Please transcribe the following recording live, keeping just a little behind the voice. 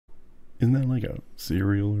Isn't that like a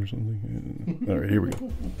cereal or something? All right, here we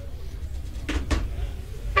go.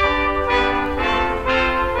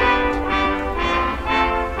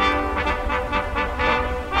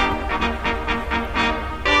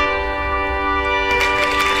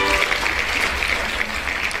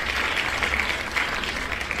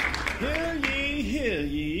 Hear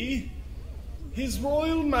ye. His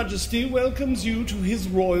Royal Majesty welcomes you to his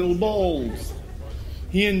royal balls.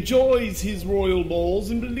 He enjoys his royal balls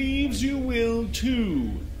and believes you will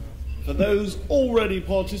too. For those already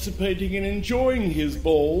participating and enjoying his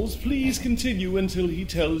balls, please continue until he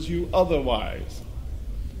tells you otherwise.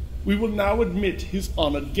 We will now admit his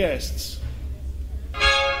honored guests.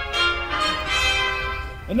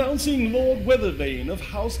 Announcing Lord Weathervane of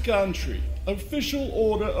House Gantry, official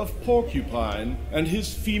order of Porcupine, and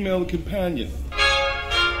his female companion.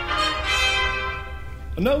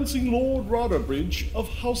 Announcing Lord Rodderbridge of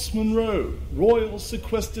House Monroe, royal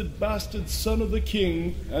sequestered bastard son of the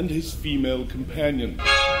king, and his female companion.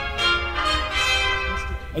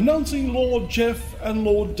 Announcing Lord Jeff and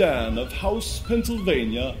Lord Dan of House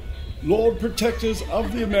Pennsylvania, Lord Protectors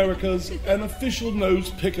of the Americas, and official nose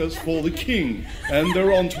pickers for the king, and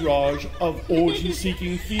their entourage of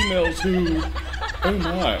orgy-seeking females who... Oh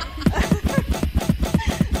my.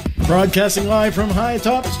 Broadcasting live from high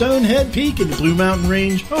atop Stonehead Peak in the Blue Mountain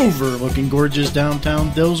Range, overlooking gorgeous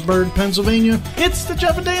downtown Dillsburg, Pennsylvania, it's the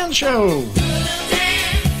Jeff and Dan Show.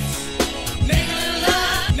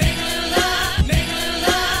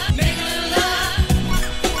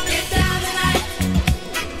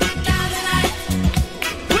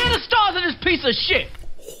 Of shit.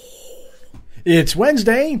 It's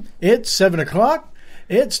Wednesday. It's 7 o'clock.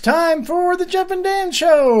 It's time for the Jeff and Dan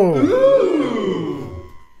Show.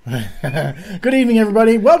 Good evening,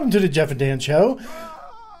 everybody. Welcome to the Jeff and Dan Show.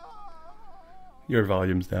 Your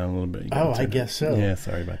volume's down a little bit. Oh, I guess so. Yeah,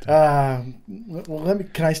 sorry about that. Well,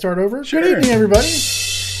 can I start over? Sure. Good evening, everybody.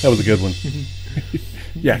 That was a good one.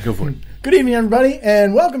 Yeah, go for it. Good evening, everybody,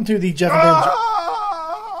 and welcome to the Jeff and Dan Show.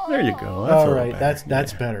 There you go. All right,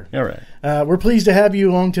 that's better. All right. We're pleased to have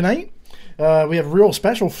you along tonight. We have a real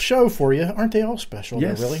special show for you. Aren't they all special?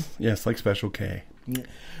 Yes. Though, really? Yes, like Special K.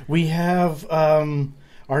 We have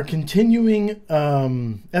our continuing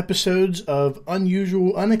episodes of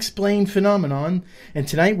Unusual, Unexplained Phenomenon. And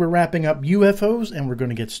tonight we're wrapping up UFOs, and we're going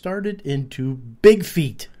to get started into Big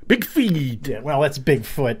Feet. Big feet. Yeah, well, that's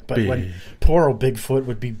Bigfoot, but Big. when plural Bigfoot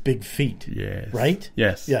would be big feet. Yes. Right?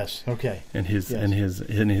 Yes. Yes. Okay. And his Yes.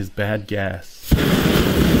 and his bad gas.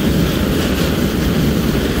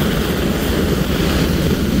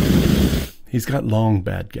 He's got long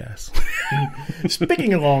bad gas.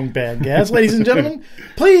 Speaking of long bad gas, ladies and gentlemen,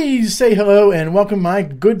 please say hello and welcome my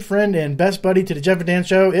good friend and best buddy to the Jeff and Dan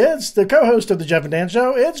Show. It's the co-host of the Jeff and Dan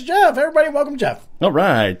Show. It's Jeff. Everybody, welcome Jeff. All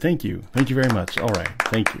right. Thank you. Thank you very much. All right.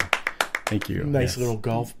 Thank you. Thank you. Nice Yes. little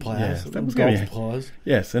golf applause. Yes, that was golf good. applause.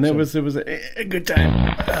 Yes, and it was a good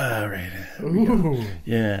time. All right. Ooh.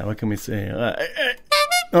 Yeah. What can we say?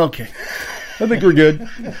 Okay. I think we're good.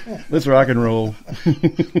 Let's rock and roll.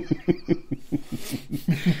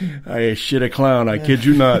 I shit a clown. I kid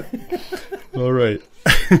you not. All right.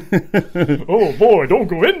 Oh boy, don't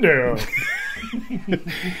go in there.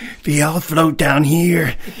 They all float down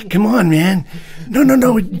here. Come on, man.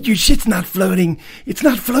 No. Your shit's not floating. It's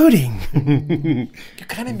not floating. You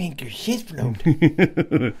kind of make your shit float.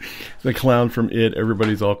 The clown from It.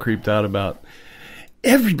 Everybody's all creeped out about.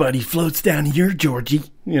 Everybody floats down here, Georgie.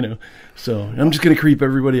 You know. So I'm just gonna creep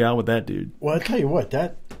everybody out with that dude. Well, I tell you what,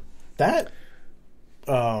 that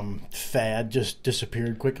fad just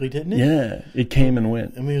disappeared quickly, didn't it? Yeah, it came and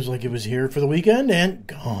went. I mean, it was like it was here for the weekend and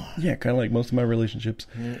gone. Yeah, kind of like most of my relationships.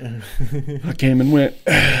 I came and went.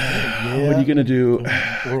 Yeah. What are you going to do?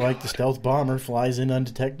 Or like the stealth bomber flies in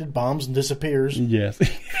undetected, bombs, and disappears. Yes.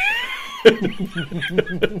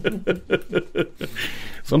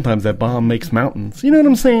 Sometimes that bomb makes mountains. You know what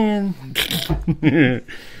I'm saying?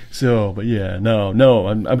 So, but yeah, no.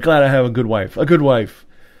 I'm glad I have a good wife. A good wife.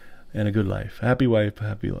 And a good life. Happy wife,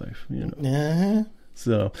 happy life. You know. Uh-huh.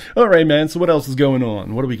 So, all right, man. So what else is going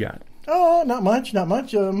on? What do we got? Oh, not much.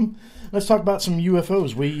 Let's talk about some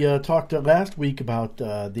UFOs. We talked last week about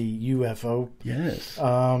the UFO. Yes.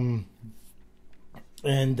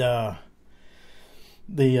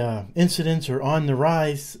 The incidents are on the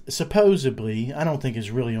rise, supposedly. I don't think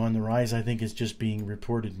it's really on the rise. I think it's just being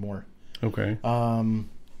reported more. Okay.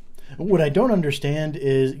 What I don't understand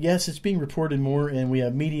is, yes, it's being reported more, and we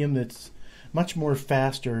have medium that's much more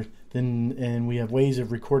faster and we have ways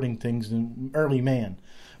of recording things than early man.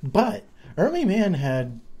 But early man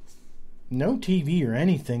had no TV or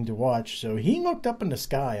anything to watch, so he looked up in the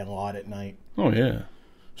sky a lot at night. Oh, yeah.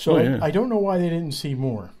 So Oh, yeah. I don't know why they didn't see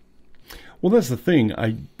more. Well, that's the thing.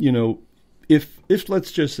 If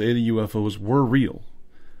let's just say the UFOs were real,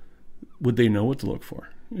 would they know what to look for?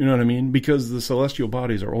 You know what I mean? Because the celestial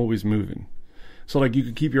bodies are always moving. So, like, you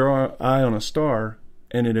could keep your eye on a star,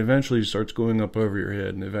 and it eventually starts going up over your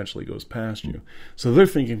head and eventually goes past you. So they're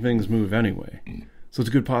thinking things move anyway. So it's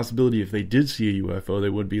a good possibility if they did see a UFO, they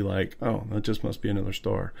would be like, oh, that just must be another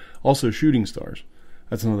star. Also, shooting stars.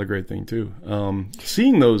 That's another great thing, too.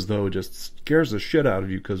 Seeing those, though, just scares the shit out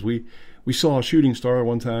of you, because we saw a shooting star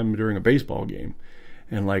one time during a baseball game.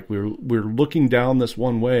 And, like, we're looking down this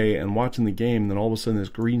one way and watching the game, and then all of a sudden this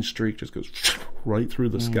green streak just goes right through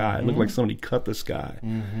the sky. It looked like somebody cut the sky.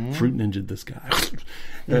 Fruit ninja'd the sky.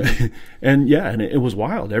 And it was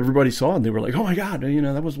wild. Everybody saw it, and they were like, oh, my God,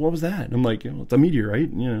 what was that? And I'm like, it's a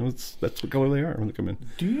meteorite. That's what color they are when they come in.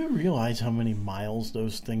 Do you realize how many miles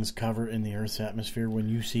those things cover in the Earth's atmosphere when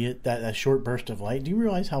you see it? That short burst of light. Do you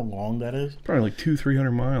realize how long that is? Probably like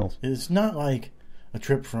 200-300 miles. It's not like a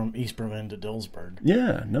trip from East Berlin to Dillsburg.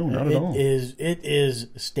 Yeah, no, not at all. It is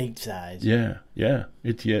state size. Yeah,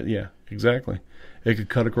 exactly. It could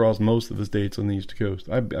cut across most of the states on the East Coast.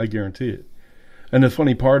 I guarantee it. And the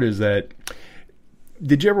funny part is that,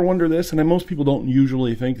 did you ever wonder this? And most people don't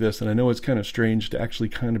usually think this, and I know it's kind of strange to actually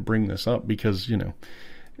kind of bring this up because,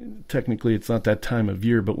 technically it's not that time of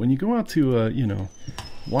year, but when you go out to,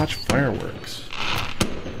 watch fireworks,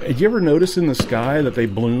 did you ever notice in the sky that they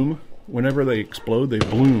bloom? Whenever they explode, they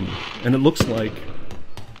bloom. And it looks like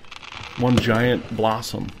one giant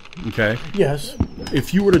blossom, okay? Yes.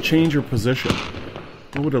 If you were to change your position,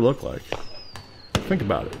 what would it look like? Think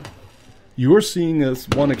about it. You're seeing this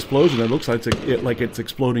one explosion. It looks like it's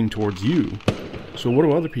exploding towards you. So what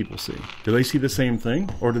do other people see? Do they see the same thing?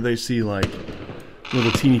 Or do they see, like,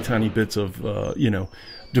 little teeny tiny bits of,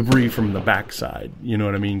 debris from the backside, you know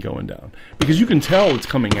what I mean, going down? Because you can tell it's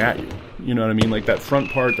coming at you, you know what I mean? Like that front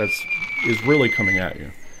part is really coming at you.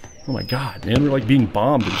 Oh my God, man, we're like being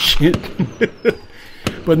bombed and shit.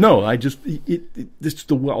 But no,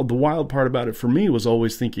 the wild part about it for me was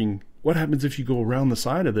always thinking, what happens if you go around the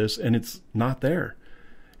side of this and it's not there?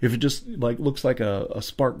 If it just like looks like a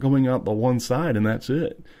spark going out the one side and that's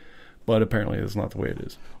it. But apparently that's not the way it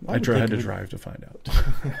is. I had to drive to find out.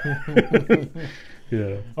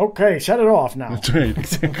 Yeah. Okay, shut it off now. That's right.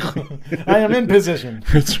 Exactly. I am in position.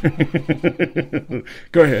 That's right.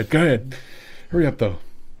 Go ahead. Hurry up, though.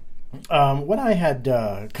 What I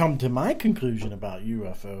had come to my conclusion about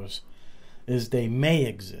UFOs is they may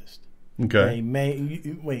exist. Okay. They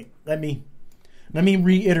may. Wait. Let me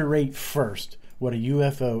reiterate first. What a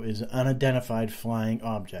UFO is: an unidentified flying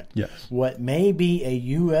object. Yes. What may be a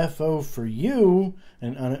UFO for you,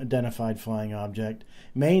 an unidentified flying object,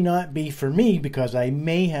 may not be for me because I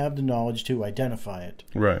may have the knowledge to identify it.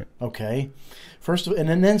 Right. Okay. First,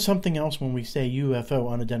 and then something else. When we say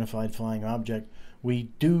UFO, unidentified flying object, we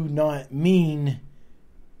do not mean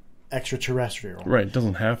extraterrestrial. Right. It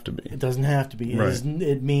doesn't have to be. It doesn't have to be. Right.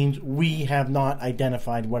 It means we have not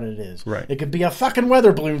identified what it is. Right. It could be a fucking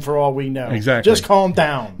weather balloon for all we know. Exactly. Just calm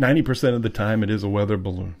down. 90% of the time, it is a weather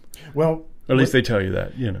balloon. Well, or at least they tell you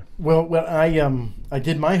that. Well, I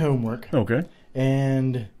did my homework. Okay.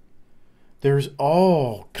 And there's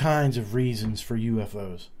all kinds of reasons for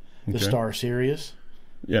UFOs. The star Sirius.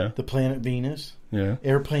 Yeah. The planet Venus. Yeah.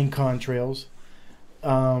 Airplane contrails.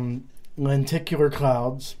 Lenticular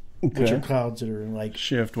clouds. Okay. Which are clouds that are like...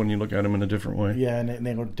 shift when you look at them in a different way. Yeah, and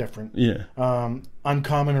they look different. Yeah.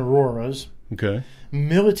 Uncommon auroras. Okay.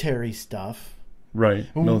 Military stuff. Right.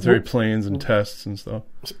 Military planes and tests and stuff.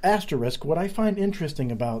 Asterisk, what I find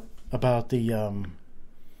interesting about the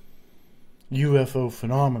UFO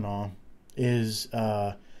phenomenon is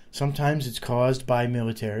sometimes it's caused by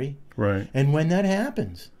military. Right. And when that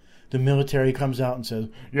happens, the military comes out and says,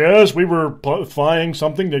 yes, we were flying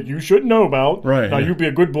something that you should know about. Right. Now you be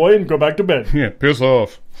a good boy and go back to bed. Yeah, piss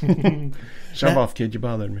off. Shove off, kid. You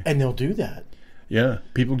bothered me. And they'll do that. Yeah,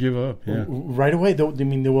 people give up. Yeah. Right away.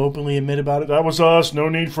 They'll openly admit about it. That was us. No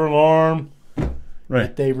need for alarm. Right.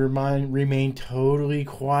 But they remain totally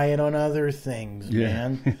quiet on other things,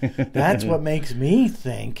 man. That's what makes me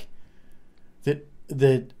think that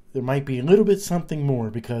there might be a little bit something more,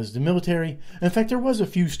 because the military... In fact, there was a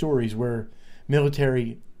few stories where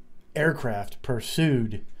military aircraft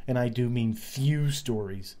pursued, and I do mean few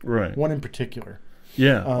stories. Right. One in particular.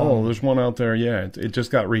 Yeah. There's one out there. Yeah. It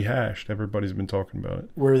just got rehashed. Everybody's been talking about it.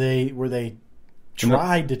 Where they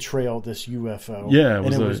tried to trail this UFO. Yeah.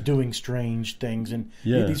 It was doing strange things. And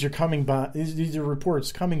these are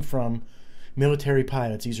reports coming from military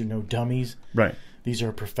pilots. These are no dummies. Right. These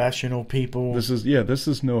are professional people. This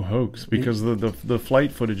is no hoax, because the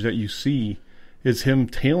flight footage that you see is him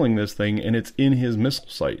tailing this thing, and it's in his missile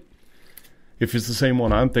site. If it's the same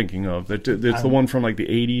one I'm thinking of, it's the one from like the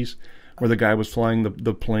 80s where the guy was flying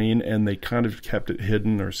the plane and they kind of kept it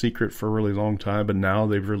hidden or secret for a really long time, but now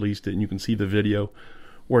they've released it and you can see the video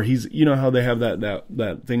where he's, you know how they have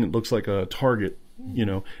that thing that looks like a target, you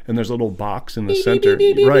know, and there's a little box in the center.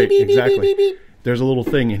 Right, exactly. There's a little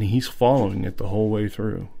thing and he's following it the whole way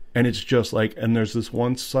through. And it's just like, and there's this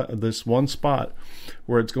one spot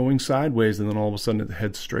where it's going sideways and then all of a sudden it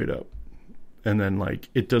heads straight up. And then, like,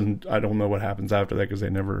 it doesn't, I don't know what happens after that because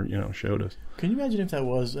they never, you know, showed us. Can you imagine if that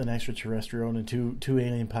was an extraterrestrial and two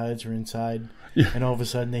alien pilots are inside and all of a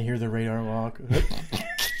sudden they hear the radar lock? Look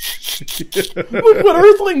what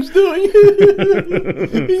Earthling's doing.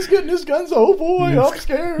 He's getting his guns. Oh, boy, I'm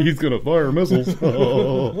scared. He's going to fire missiles.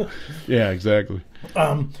 Oh. Yeah, exactly.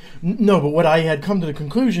 No, but what I had come to the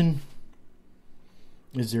conclusion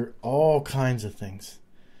is there are all kinds of things.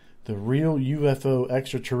 The real UFO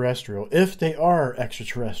extraterrestrial, if they are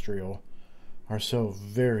extraterrestrial, are so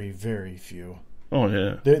very, very few. Oh,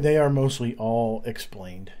 yeah. They are mostly all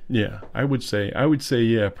explained. Yeah, I would say,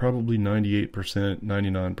 yeah, probably 98%,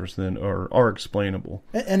 99% are explainable.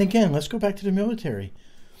 And again, let's go back to the military.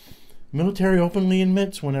 Military openly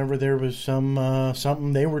admits whenever there was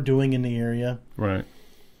something they were doing in the area. Right.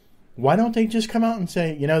 Why don't they just come out and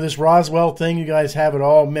say, you know, this Roswell thing, you guys have it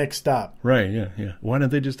all mixed up? Right, yeah. Why don't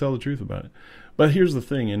they just tell the truth about it? But here's the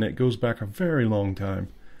thing, and it goes back a very long time.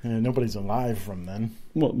 And nobody's alive from then.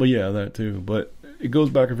 Well, but yeah, that too. But it goes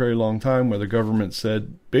back a very long time where the government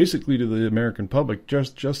said, basically to the American public,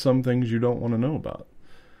 just some things you don't want to know about.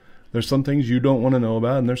 There's some things you don't want to know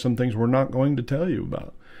about, and there's some things we're not going to tell you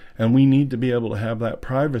about. And we need to be able to have that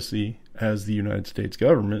privacy as the United States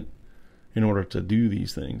government in order to do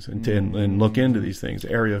these things and look into these things.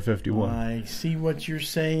 Area 51. I see what you're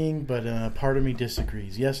saying, but part of me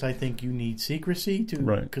disagrees. Yes, I think you need secrecy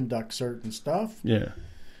to conduct certain stuff. Yeah.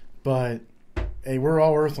 But, hey, we're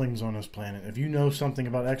all Earthlings on this planet. If you know something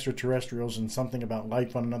about extraterrestrials and something about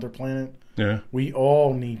life on another planet, we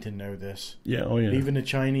all need to know this. Yeah, oh yeah. Even the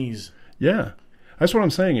Chinese. Yeah. That's what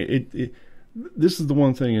I'm saying. This is the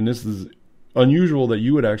one thing, and this is unusual that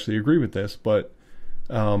you would actually agree with this, but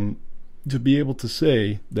to be able to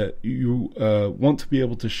say that you want to be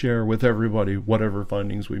able to share with everybody whatever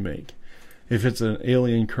findings we make. If it's an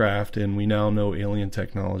alien craft and we now know alien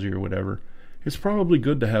technology or whatever, it's probably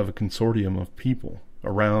good to have a consortium of people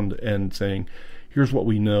around and saying, here's what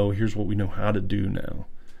we know how to do now.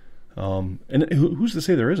 And who's to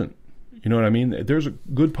say there isn't? You know what I mean? There's a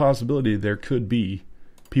good possibility there could be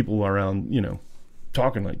people around, you know,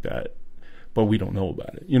 talking like that, but we don't know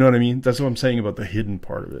about it. You know what I mean? That's what I'm saying about the hidden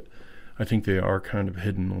part of it. I think they are kind of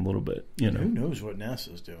hidden a little bit, you know. Who knows what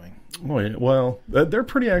NASA's doing? Oh, yeah. Well, they're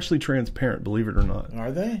pretty actually transparent, believe it or not.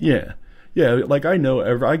 Are they? Yeah. Yeah, like I know,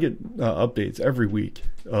 I get updates every week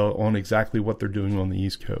on exactly what they're doing on the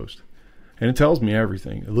East Coast. And it tells me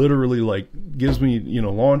everything. It literally, like, gives me, you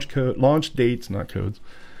know, launch dates, not codes.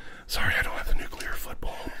 Sorry, I don't have the nuclear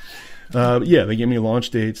football. Yeah, they give me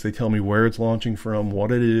launch dates. They tell me where it's launching from,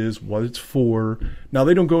 what it is, what it's for. Now,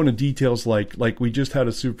 they don't go into details like we just had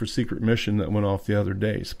a super secret mission that went off the other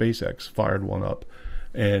day. SpaceX fired one up,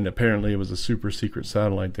 and apparently it was a super secret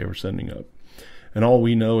satellite they were sending up. And all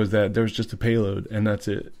we know is that there's just a payload, and that's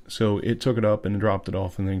it. So it took it up and dropped it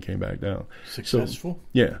off and then came back down. Successful? So,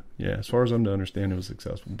 yeah. As far as I'm to understand, it was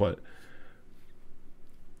successful. But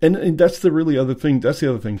and that's the really other thing. That's the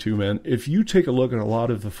other thing too, man. If you take a look at a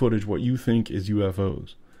lot of the footage, what you think is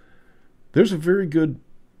UFOs, there's a very good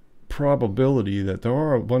probability that there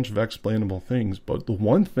are a bunch of explainable things. But the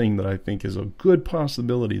one thing that I think is a good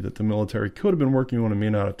possibility that the military could have been working on and may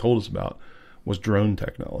not have told us about was drone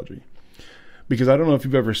technology. Because I don't know if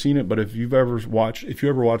you've ever seen it, but if you ever watch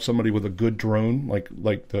somebody with a good drone, like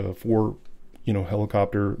the 4, you know,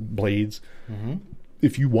 helicopter blades,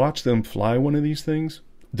 if you watch them fly one of these things,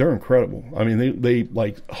 they're incredible. I mean, they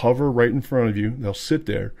like hover right in front of you. They'll sit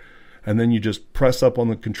there, and then you just press up on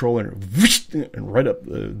the controller, and right up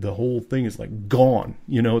the whole thing is like gone.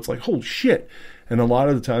 You know, it's like, holy shit. And a lot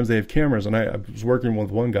of the times they have cameras, and I was working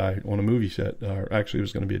with one guy on a movie set, actually it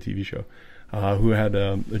was going to be a TV show, who had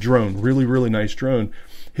a drone, really, really nice drone.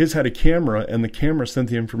 His had a camera, and the camera sent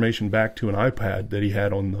the information back to an iPad that he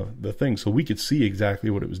had on the thing, so we could see exactly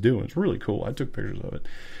what it was doing. It's really cool. I took pictures of it.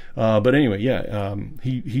 But anyway,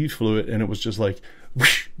 he flew it, and it was just like,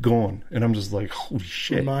 whoosh, gone. And I'm just like, holy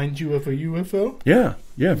shit. Remind you of a UFO? Yeah,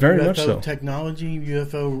 very UFO much so. Technology,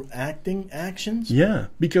 UFO actions? Yeah,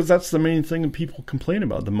 because that's the main thing that people complain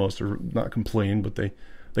about the most, or not complain, but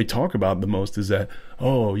they talk about the most is that,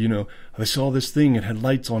 oh, you know, I saw this thing, it had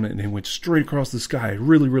lights on it, and it went straight across the sky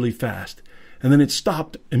really, really fast. And then it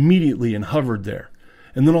stopped immediately and hovered there.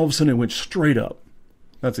 And then all of a sudden it went straight up.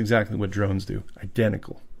 That's exactly what drones do.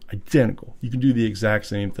 Identical. You can do the exact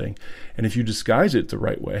same thing. And if you disguise it the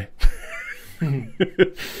right way. I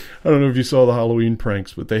don't know if you saw the Halloween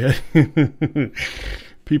pranks, but they had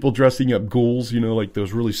people dressing up ghouls, like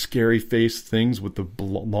those really scary face things with the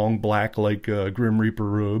long black, like Grim Reaper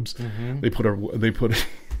robes. Mm-hmm. They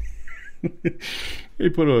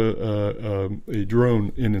put a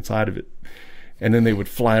drone inside of it, and then they would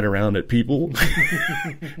fly it around at people,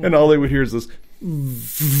 and all they would hear is this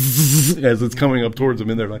as it's coming up towards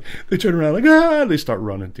them, and they turn around they start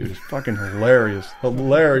running, dude. It's fucking hilarious.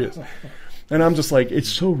 And I'm just like, it's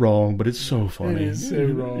so wrong, but it's so funny. It is so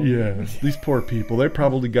wrong. Yeah, these poor people. They're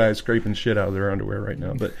probably guys scraping shit out of their underwear right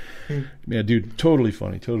now. But yeah, dude, totally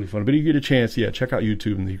funny. But if you get a chance, check out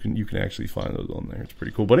YouTube, and you can actually find those on there. It's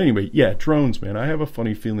pretty cool. But anyway, drones, man. I have a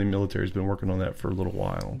funny feeling military's been working on that for a little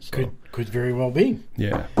while. So. Could very well be.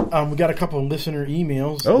 Yeah. We got a couple of listener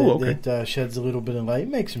emails that sheds a little bit of light.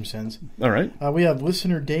 Makes some sense. All right. We have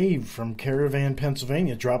listener Dave from Caravan,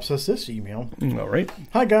 Pennsylvania, drops us this email. All right.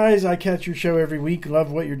 Hi, guys. I catch your show every week.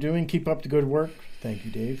 Love what you're doing. Keep up the good work. Thank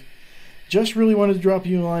you, Dave. Just really wanted to drop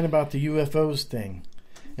you a line about the UFOs thing.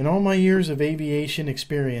 In all my years of aviation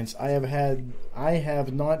experience, I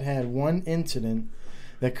have not had one incident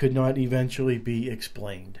that could not eventually be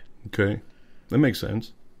explained. Okay. That makes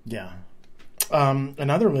sense. Yeah.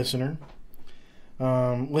 Another listener,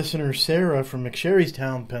 listener Sarah from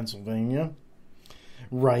McSherrystown, Pennsylvania,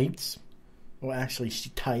 writes, well, actually she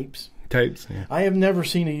types. Yeah. I have never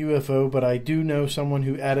seen a UFO, but I do know someone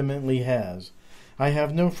who adamantly has. I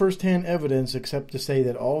have no first-hand evidence except to say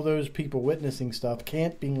that all those people witnessing stuff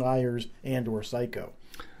can't be liars and or psycho.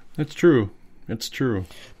 That's true. It's true.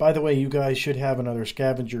 By the way, you guys should have another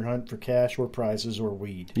scavenger hunt for cash or prizes or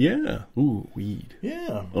weed. Yeah. Ooh, weed.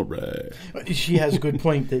 Yeah. All right. She has a good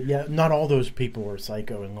point that, not all those people are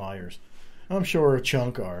psycho and liars. I'm sure a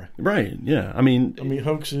chunk are. Right, yeah. I mean,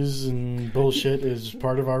 hoaxes and bullshit is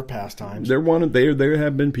part of our pastimes. There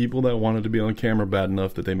have been people that wanted to be on camera bad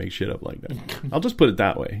enough that they make shit up like that. I'll just put it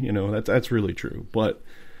that way. That's really true. But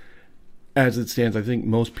as it stands, I think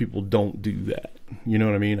most people don't do that. You know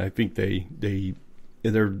what I mean? I think there's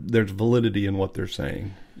validity in what they're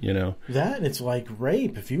saying. That it's like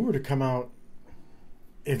rape. If you were to come out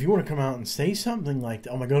and say something like,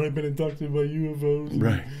 "Oh my God, I've been abducted by UFOs,"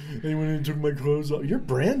 right? They went and took my clothes off. You're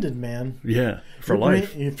branded, man. Yeah, for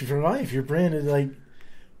life. For life, you're branded like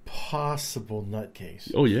possible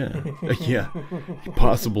nutcase. Oh yeah, yeah,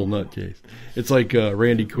 possible nutcase. It's like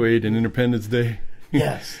Randy Quaid in Independence Day.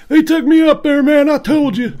 Yes. They took me up there, man. I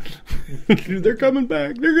told you. They're coming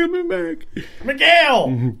back.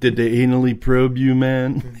 Miguel! Did they anally probe you,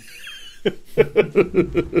 man?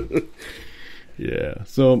 Yeah.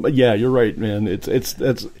 So, yeah, you're right, man.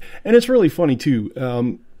 It's really funny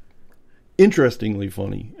too. Interestingly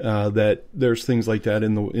funny that there's things like that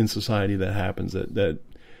in society that happens that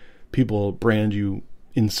people brand you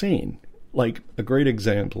insane. Like a great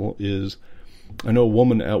example is, I know a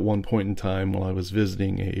woman at one point in time while I was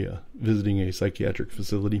visiting a psychiatric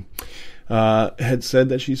facility had said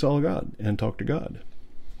that she saw God and talked to God,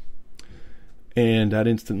 and that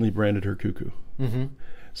instantly branded her cuckoo. Mm-hmm.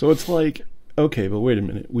 So it's like, okay, but wait a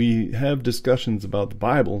minute. We have discussions about the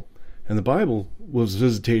Bible, and the Bible was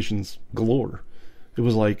visitations galore. It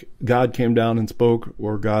was like God came down and spoke,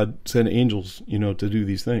 or God sent angels, to do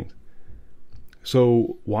these things.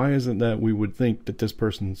 So why isn't that we would think that this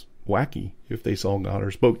person's wacky if they saw God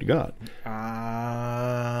or spoke to God?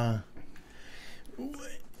 I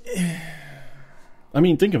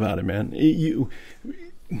mean, think about it, man.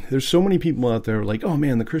 There's so many people out there like, oh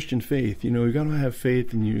man, the Christian faith, you got to have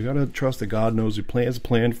faith and you got to trust that God knows He has a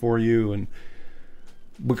plan for you.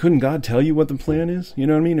 But couldn't God tell you what the plan is? You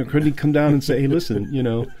know what I mean? Or couldn't He come down and say, hey, listen,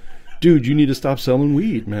 dude, you need to stop selling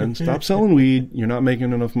weed, man. Stop selling weed. You're not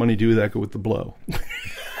making enough money to do that. Go with the blow.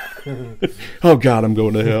 Oh God, I'm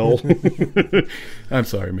going to hell. I'm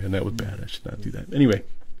sorry, man. That was bad. I should not do that. Anyway,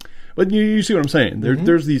 but you see what I'm saying?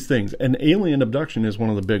 There's these things, and alien abduction is one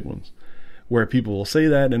of the big ones, where people will say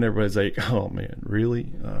that, and everybody's like, "Oh man,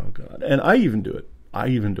 really? Oh God!" And I even do it.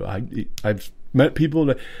 I've met people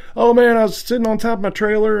that, "Oh man, I was sitting on top of my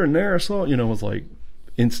trailer, and there I saw," it was like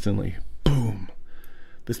instantly, boom.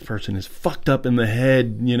 This person is fucked up in the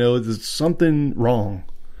head. There's something wrong.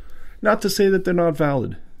 Not to say that they're not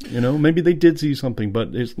valid. Maybe they did see something,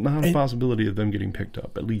 but it's not a possibility of them getting picked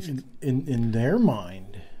up, at least. In their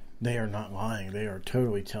mind, they are not lying. They are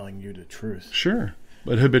totally telling you the truth. Sure.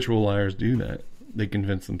 But habitual liars do that. They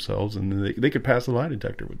convince themselves, and they could pass a lie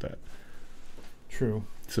detector with that. True.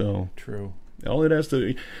 So. True. All it has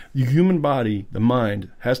to, the human body, the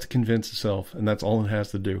mind, has to convince itself, and that's all it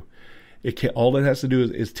has to do. All it has to do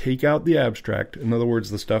is take out the abstract. In other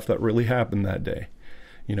words, the stuff that really happened that day.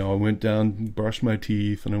 You know, I went down, brushed my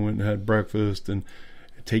teeth, and I went and had breakfast, and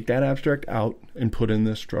take that abstract out and put in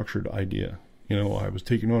this structured idea. You know, I was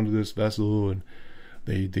taken onto this vessel, and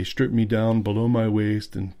they stripped me down below my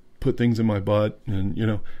waist and put things in my butt, and, you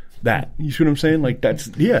know, that. You see what I'm saying? Like, that's,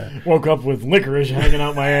 yeah. Woke up with licorice hanging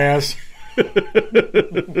out my ass. I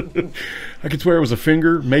could swear it was a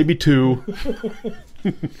finger, maybe two.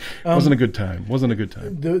 Wasn't a good time.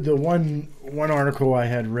 The one article I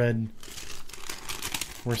had read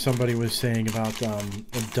where somebody was saying about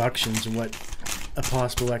abductions and what a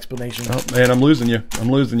possible explanation. Oh man, I'm losing you.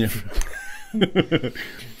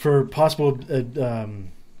 For possible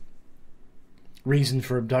reason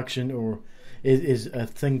for abduction, or is a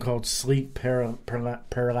thing called sleep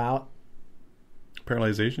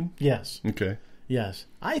paralyzation. Yes. Okay. Yes,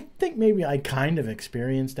 I think maybe I kind of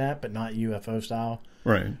experienced that, but not UFO style.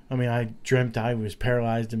 Right. I mean, I dreamt I was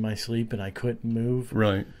paralyzed in my sleep and I couldn't move.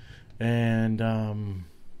 Right. And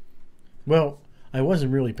well, I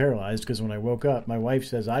wasn't really paralyzed because when I woke up, my wife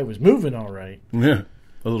says I was moving all right. Yeah.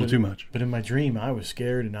 A little too much. But in my dream, I was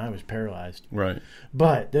scared and I was paralyzed. Right.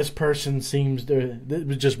 But this person seems to... It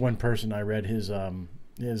was just one person. I read his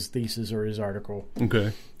thesis or his article.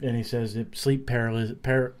 Okay. And he says that sleep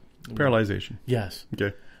paralyzation. Yes.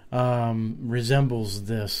 Okay. Resembles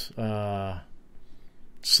this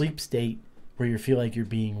sleep state where you feel like you're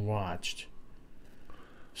being watched.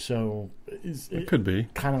 So... It could be.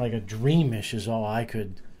 Kind of like a dreamish is all I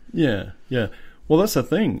could... Yeah, yeah. Well, that's the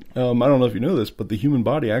thing. I don't know if you know this, but the human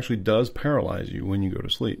body actually does paralyze you when you go to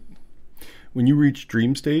sleep. When you reach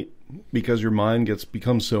dream state, because your mind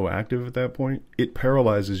becomes so active at that point, it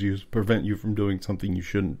paralyzes you to prevent you from doing something you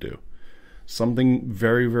shouldn't do. Something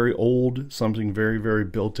very, very old, something very, very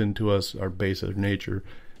built into us, our base of nature.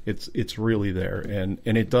 It's really there, and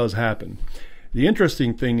it does happen. The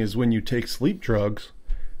interesting thing is when you take sleep drugs,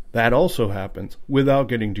 that also happens without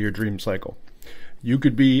getting to your dream cycle. You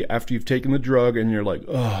could be, after you've taken the drug and you're like,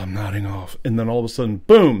 oh, I'm nodding off. And then all of a sudden,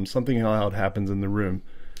 boom, something loud happens in the room.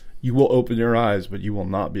 You will open your eyes, but you will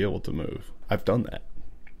not be able to move. I've done that.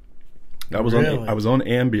 I was on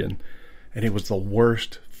Ambien, and it was the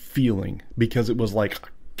worst feeling because it was like,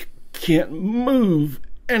 I can't move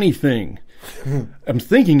anything. I'm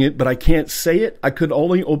thinking it, but I can't say it. I could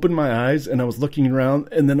only open my eyes, and I was looking around,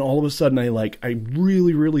 and then all of a sudden I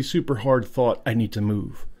really, really super hard thought I need to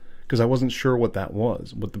move. Because I wasn't sure what that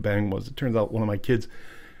was, what the bang was. It turns out one of my kids,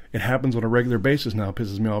 it happens on a regular basis now. It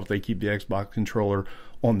pisses me off. They keep the Xbox controller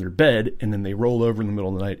on their bed, and then they roll over in the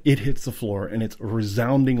middle of the night. It hits the floor, and it's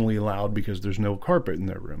resoundingly loud because there's no carpet in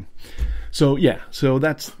their room. So, yeah. So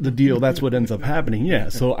that's the deal. That's what ends up happening. Yeah.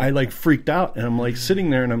 So I, freaked out, and I'm, sitting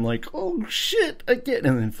there, and I'm like, oh, shit, I get it.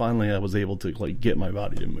 And then finally I was able to, get my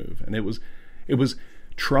body to move. And it was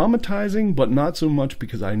traumatizing, but not so much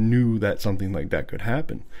because I knew that something like that could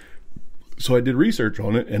happen. So I did research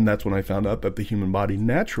on it, and that's when I found out that the human body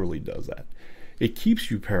naturally does that. It keeps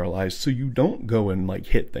you paralyzed so you don't go and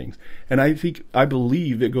hit things. And I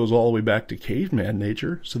believe it goes all the way back to caveman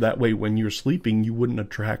nature, so that way when you're sleeping, you wouldn't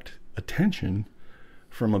attract attention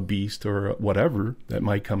from a beast or whatever that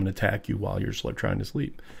might come and attack you while you're trying to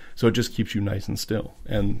sleep. So it just keeps you nice and still.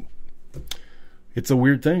 And it's a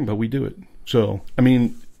weird thing, but we do it. So, I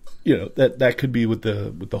mean, that could be with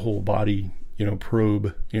the whole body,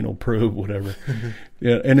 probe, whatever.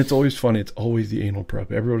 Yeah, and it's always funny. It's always the anal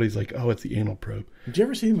probe. Everybody's like, oh, it's the anal probe. Did you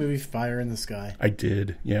ever see the movie Fire in the Sky? I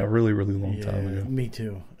did. Yeah, a really, really long time ago. Me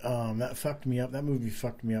too. That fucked me up. That movie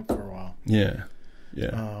fucked me up for a while. Yeah.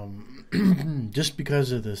 Yeah. Just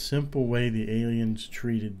because of the simple way the aliens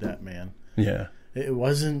treated that man. Yeah. It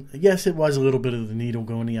wasn't... Yes, it was a little bit of the needle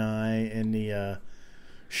going in the eye and the...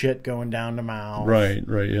 shit going down the mouth. Right,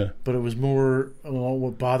 yeah. But it was more,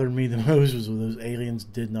 what bothered me the most was when those aliens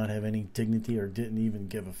did not have any dignity or didn't even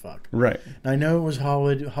give a fuck. Right. And I know it was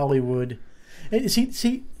Hollywood. And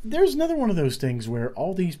see, there's another one of those things where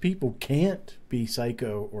all these people can't be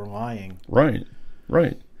psycho or lying. Right.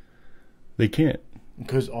 They can't.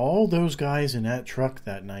 Because all those guys in that truck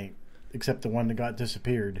that night, except the one that got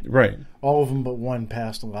disappeared. Right. All of them but one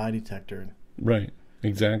passed a lie detector. Right.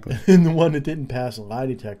 Exactly. And the one that didn't pass a lie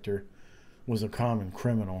detector was a common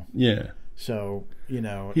criminal. Yeah. So,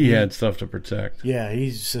 he had stuff to protect. Yeah,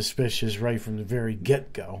 he's suspicious right from the very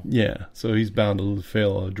get-go. Yeah, so he's bound to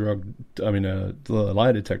fail a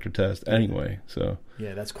lie detector test anyway, so.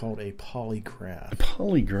 Yeah, that's called a polygraph.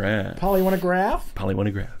 Polly want a graph? Polly want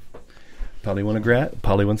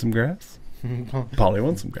some grass? Polly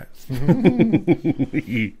wants some grass.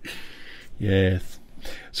 Yes.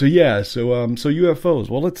 So yeah, so UFOs.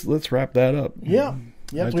 Well, let's wrap that up. Yeah.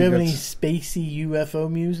 Yep. I Do we have think any spacey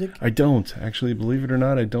UFO music? I don't actually, believe it or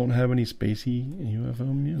not. I don't have any spacey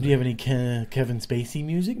UFO music. Do you have any Kevin Spacey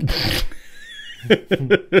music?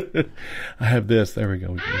 I have this. There we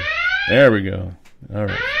go. There we go. All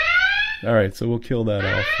right. So we'll kill that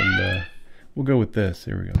off, and we'll go with this.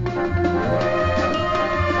 Here we go.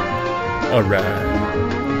 All right.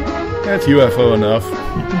 That's UFO enough.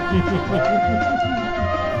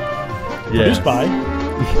 Produced by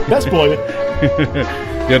Best Boy.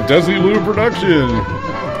 Yeah, Desilu Production.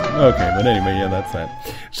 Okay, but anyway, yeah, that's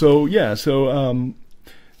that. So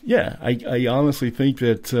I honestly think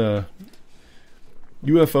that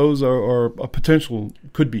UFOs are a potential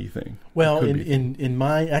could-be thing. Well, in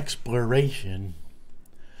my exploration,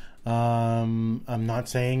 I'm not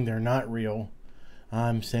saying they're not real.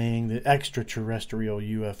 I'm saying that extraterrestrial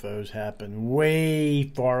UFOs happen way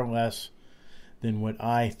far less than what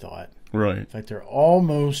I thought. Right. In fact, they're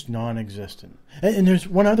almost non-existent. And there's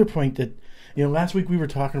one other point that, last week we were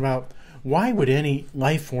talking about, why would any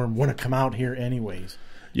life form want to come out here anyways?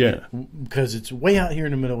 Yeah. Because it's way out here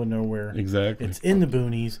in the middle of nowhere. Exactly. It's in the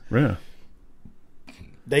boonies. Yeah.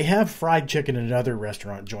 They have fried chicken at other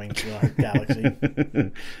restaurant joints in our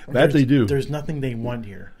galaxy. They do. There's nothing they want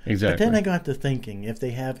here. Exactly. But then I got to thinking, if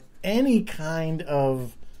they have any kind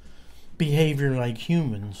of behavior like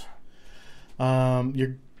humans,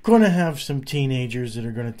 you're going to have some teenagers that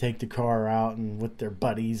are going to take the car out and with their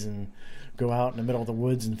buddies and go out in the middle of the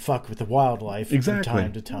woods and fuck with the wildlife from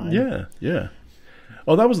time to time. Yeah, yeah.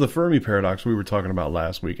 Oh, that was the Fermi paradox we were talking about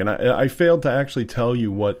last week, and I failed to actually tell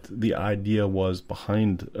you what the idea was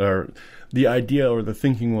behind, or the idea or the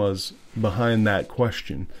thinking was behind that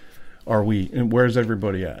question. Are we, and where's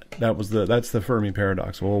everybody at? That's the Fermi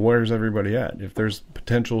paradox. Well, where's everybody at? If there's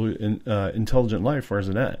potential intelligent life, where's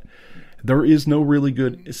it at? There is no really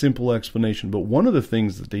good, simple explanation, but one of the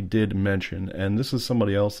things that they did mention, and this is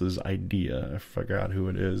somebody else's idea, I forgot who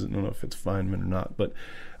it is, I don't know if it's Feynman or not, but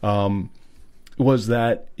was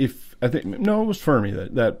that it was Fermi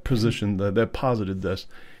that position that posited this.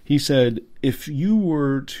 He said, if you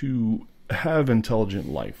were to have intelligent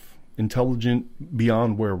life, intelligent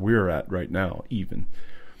beyond where we're at right now even,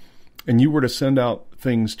 and you were to send out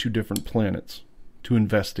things to different planets to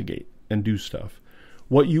investigate and do stuff,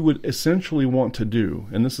 what you would essentially want to do,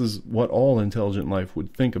 and this is what all intelligent life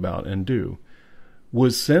would think about and do,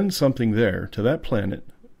 was send something there to that planet,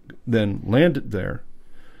 then land it there,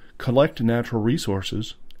 collect natural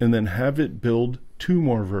resources, and then have it build 2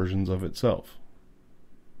 more versions of itself.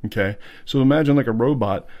 Okay? So imagine like a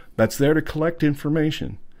robot that's there to collect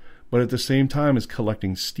information, but at the same time is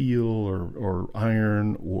collecting steel or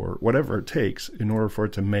iron or whatever it takes in order for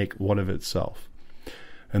it to make one of itself.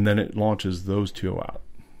 And then it launches those 2 out.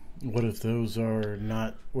 What if those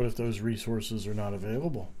resources are not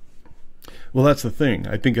available? Well, that's the thing.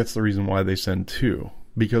 I think that's the reason why they send 2.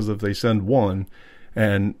 Because if they send 1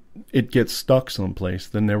 and it gets stuck someplace,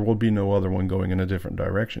 then there will be no other one going in a different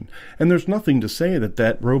direction. And there's nothing to say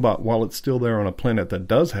that robot, while it's still there on a planet that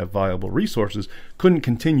does have viable resources, couldn't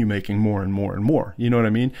continue making more and more and more. You know what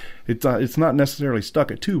I mean? It's not necessarily stuck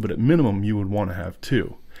at 2, but at minimum you would want to have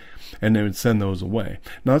 2. And they would send those away.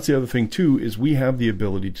 Now, that's the other thing, too, is we have the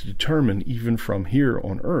ability to determine, even from here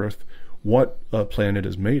on Earth, what a planet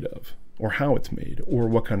is made of, or how it's made, or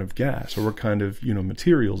what kind of gas, or what kind of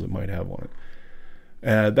materials it might have on it.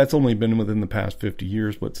 That's only been within the past 50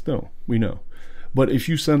 years, but still, we know. But if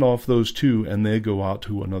you send off those 2 and they go out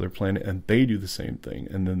to another planet and they do the same thing,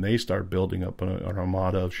 and then they start building up an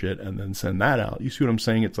armada of shit and then send that out, you see what I'm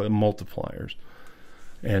saying? It's like multipliers.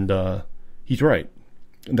 And he's right.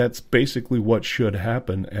 That's basically what should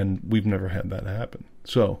happen, and we've never had that happen.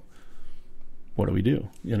 So, what do we do?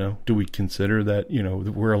 Do we consider that,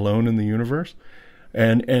 that we're alone in the universe?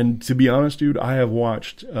 And to be honest, dude, I have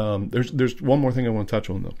watched, there's one more thing I want to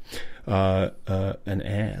touch on, though. An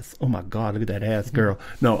ass. Oh my God, look at that ass, girl.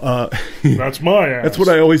 No, that's my ass. That's what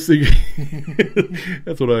I always think.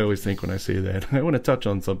 That's what I always think when I say that. I want to touch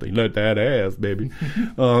on something. Let that ass, baby.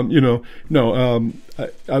 I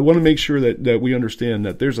want to make sure that we understand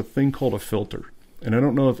that there's a thing called a filter. And I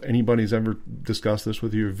don't know if anybody's ever discussed this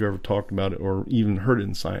with you, if you've ever talked about it or even heard it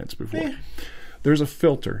in science before. Yeah. There's a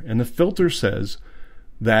filter, and the filter says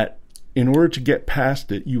that in order to get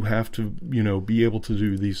past it, you have to, be able to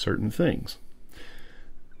do these certain things.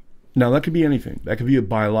 Now, that could be anything. That could be a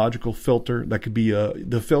biological filter. That could be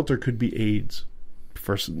the filter could be AIDS,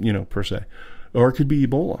 per se. Or it could be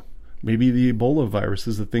Ebola. Maybe the Ebola virus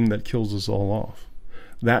is the thing that kills us all off.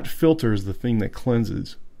 That filter is the thing that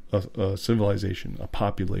cleanses a civilization, a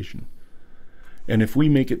population. And if we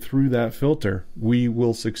make it through that filter, we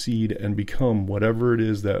will succeed and become whatever it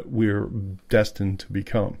is that we're destined to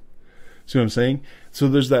become. See what I'm saying? So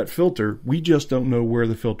there's that filter. We just don't know where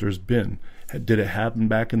the filter's been. Did it happen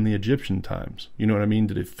back in the Egyptian times? You know what I mean?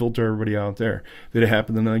 Did it filter everybody out there? Did it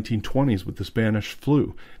happen in the 1920s with the Spanish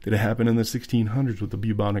flu? Did it happen in the 1600s with the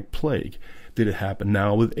bubonic plague? Did it happen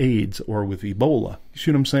now with AIDS or with Ebola? You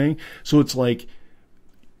see what I'm saying? So it's like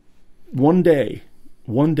one day,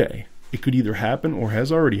 it could either happen or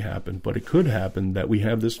has already happened, but it could happen that we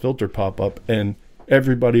have this filter pop up and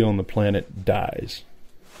everybody on the planet dies.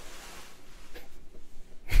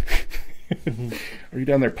 Are you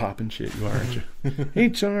down there popping shit? You are, aren't you?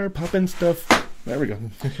 HR, popping stuff. There we go.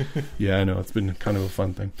 Yeah, I know. It's been kind of a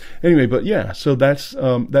fun thing. Anyway, but yeah, so that's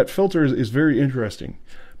that filter is very interesting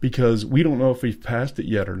because we don't know if we've passed it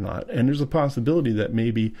yet or not. And there's a possibility that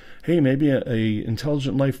maybe a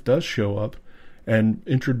intelligent life does show up and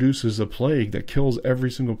introduces a plague that kills every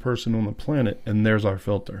single person on the planet, and there's our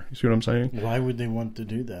filter. You see what I'm saying? Why would they want to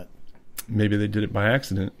do that? Maybe they did it by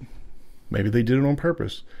accident. Maybe they did it on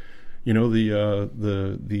purpose. You know,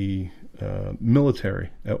 the military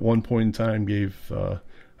at one point in time gave, I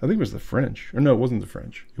think it was the French, or no, it wasn't the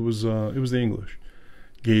French. It was the English.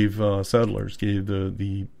 Gave settlers, gave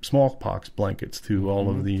the smallpox blankets to all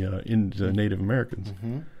of the Native Americans.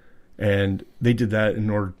 Mm-hmm. And they did that in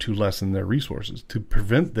order to lessen their resources, to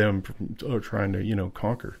prevent them from trying to,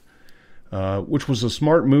 conquer. Which was a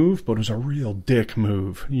smart move, but it was a real dick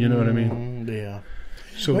move. You know what I mean? Yeah.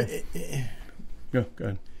 So, yeah, go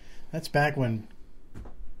ahead. That's back when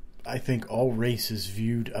I think all races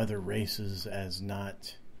viewed other races as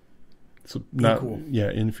not equal. Yeah,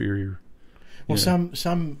 inferior. Well, yeah.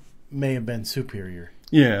 Some may have been superior.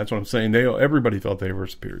 Yeah, that's what I'm saying. Everybody thought they were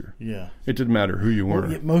superior. Yeah. It didn't matter who you were.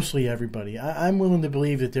 Well, mostly everybody. I'm willing to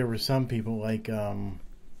believe that there were some people like...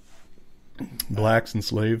 blacks and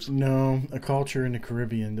slaves? No, a culture in the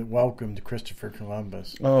Caribbean that welcomed Christopher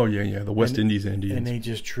Columbus. Oh, yeah, the West Indies Indians. And they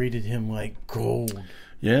just treated him like gold.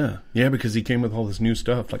 Yeah, because he came with all this new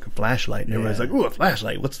stuff, like a flashlight. And everybody's like, ooh, a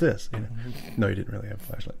flashlight, what's this? You know? No, he didn't really have a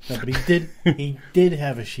flashlight. No, but he did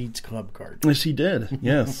have a Sheets Club card. Yes, he did,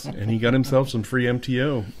 yes. And he got himself some free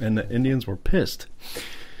MTO, and the Indians were pissed.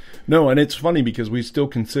 No, and it's funny because we still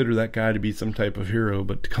consider that guy to be some type of hero,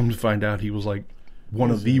 but to come to find out he was like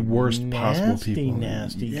one of the worst possible people.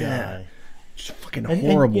 Nasty guy. Just fucking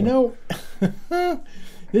horrible. And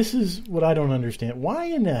this is what I don't understand. Why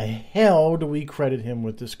in the hell do we credit him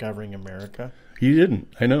with discovering America? He didn't.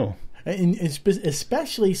 I know. And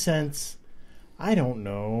especially since, I don't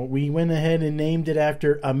know, we went ahead and named it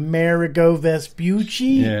after Amerigo Vespucci.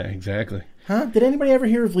 Yeah, exactly. Huh? Did anybody ever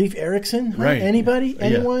hear of Leif Erikson? Huh? Right. Anybody?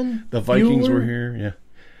 Anyone? Yeah. The Vikings were here, yeah.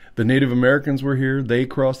 The Native Americans were here. They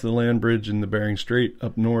crossed the land bridge in the Bering Strait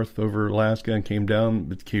up north over Alaska and came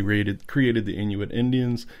down, created the Inuit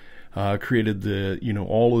Indians. Created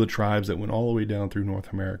all of the tribes that went all the way down through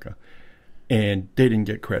North America. And they didn't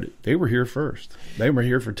get credit. They were here first. They were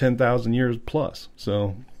here for 10,000 years plus.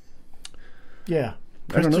 So, yeah,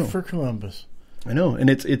 Christopher Columbus. I know. And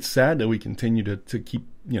it's sad that we continue to keep,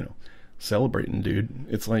 celebrating, dude.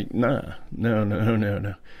 It's like, no.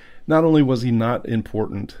 Not only was he not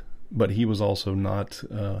important, but he was also not...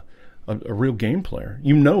 a real game player.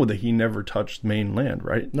 You know that he never touched mainland,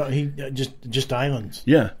 right? No, he just islands.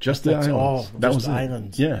 Yeah, just the islands. All. That was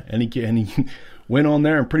islands. Yeah, and he went on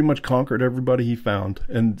there and pretty much conquered everybody he found,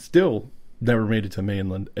 and still never made it to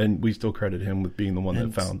mainland. And we still credit him with being the one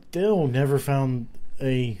that found. Still never found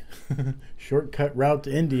a shortcut route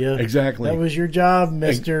to India. Exactly. That was your job,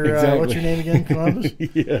 Mister. Exactly. What's your name again, Columbus?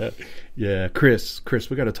 Yeah, Chris,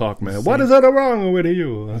 we got to talk, man. What is that wrong with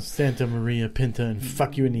you? Santa Maria Pinta and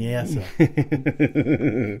fuck you in the ass.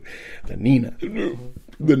 The Nina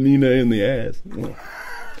in the ass.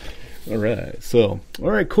 All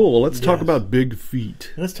right, cool. Let's talk about big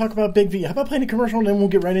feet. Let's talk about big feet. How about playing a commercial and then we'll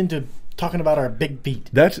get right into talking about our big feet?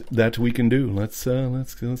 That we can do. Let's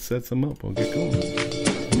set some up. We'll get going.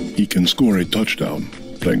 He can score a touchdown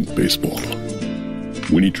playing baseball.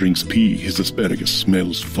 When he drinks pee, his asparagus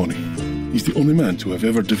smells funny. He's the only man to have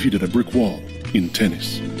ever defeated a brick wall in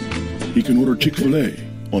tennis. He can order Chick-fil-A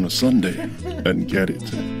on a Sunday and get it.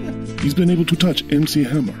 He's been able to touch MC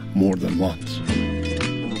Hammer more than once.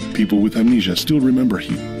 People with amnesia still remember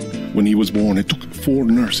him. When he was born, it took 4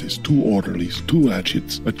 nurses, 2 orderlies, 2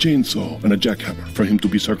 hatchets, a chainsaw, and a jackhammer for him to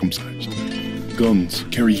be circumcised. Guns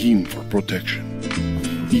carry him for protection.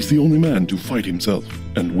 He's the only man to fight himself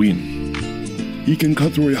and win. He can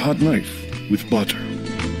cut through a hot knife with butter.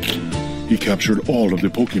 He captured all of the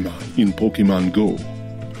Pokemon in Pokemon Go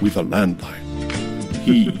with a landline.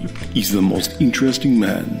 He is the most interesting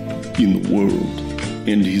man in the world.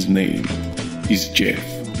 And his name is Jeff.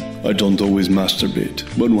 I don't always masturbate,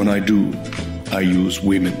 but when I do, I use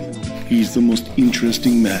women. He's the most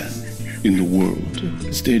interesting man in the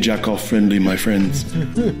world. Stay jack-off friendly, my friends.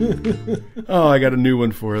 Oh, I got a new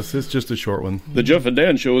one for us. It's just a short one. The Jeff and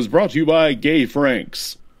Dan Show is brought to you by Gay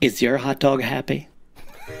Franks. Is your hot dog happy?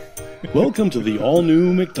 Welcome to the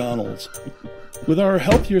all-new McDonald's. With our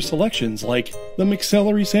healthier selections like the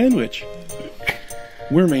McCelery Sandwich.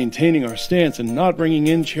 We're maintaining our stance and not bringing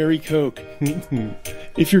in cherry Coke.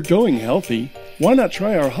 If you're going healthy, why not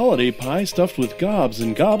try our holiday pie stuffed with gobs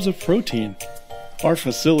and gobs of protein? Our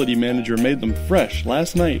facility manager made them fresh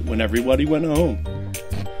last night when everybody went home.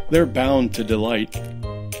 They're bound to delight.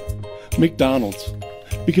 McDonald's,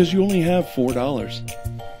 because you only have $4.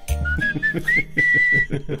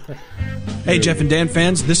 Hey, Jeff and Dan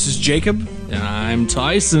fans, this is Jacob. And I'm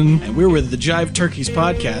Tyson. And we're with the Jive Turkeys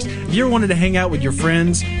podcast. If you ever wanted to hang out with your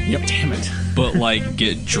friends, damn it. But, like,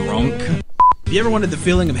 get drunk? If you ever wanted the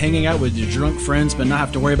feeling of hanging out with your drunk friends but not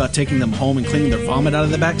have to worry about taking them home and cleaning their vomit out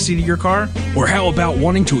of the backseat of your car? Or how about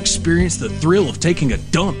wanting to experience the thrill of taking a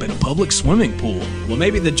dump in a public swimming pool? Well,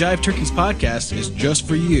 maybe the Jive Turkeys podcast is just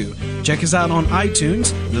for you. Check us out on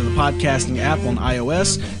iTunes, the podcasting app on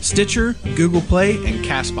iOS, Stitcher, Google Play, and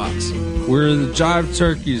CastBox. We're the Jive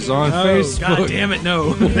Turkeys on Facebook. God damn it,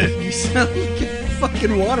 no. You sound like a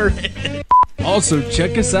fucking waterhead. Also,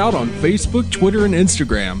 check us out on Facebook, Twitter, and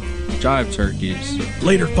Instagram. Jive Turkeys.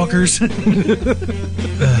 Later, fuckers.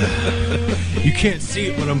 You can't see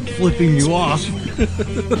it, but I'm flipping you off.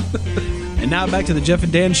 And now back to the Jeff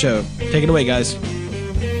and Dan Show. Take it away, guys.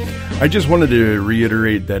 I just wanted to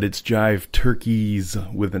reiterate that it's Jive Turkeys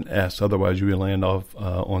with an S. Otherwise, you will land off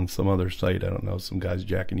on some other site. I don't know, some guys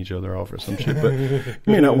jacking each other off or some shit. But you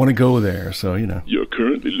may not want to go there, so, you know. You're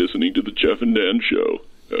currently listening to the Jeff and Dan Show.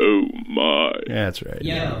 Oh, my. Yeah, that's right.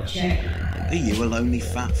 Yo, check. Are you a lonely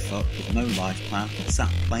fat fuck with no life plan, sat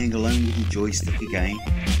playing alone with your joystick again?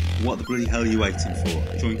 What the bloody hell are you waiting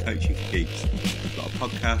for? Join Coaching for Geeks. We've got a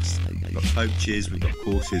podcast, we've got coaches, we've got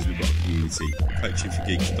courses, we've got a community.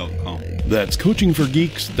 Coachingforgeeks.com. That's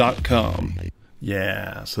coachingforgeeks.com.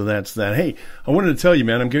 Yeah, so that's that. Hey, I wanted to tell you,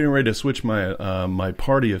 man, I'm getting ready to switch my my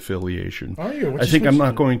party affiliation. Are you? I think I'm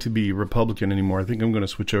not going to be Republican anymore. I think I'm going to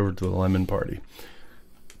switch over to the Lemon Party.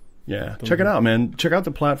 Yeah, check it out, man. Check out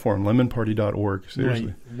the platform, lemonparty.org.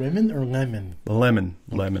 Seriously. Right. Women or lemon? Lemon.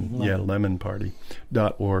 Yeah,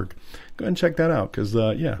 lemonparty.org. Go ahead and check that out because,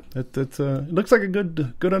 yeah, it looks like a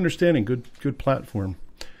good understanding, good platform.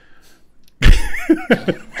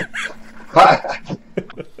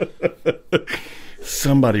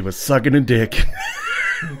 Somebody was sucking a dick.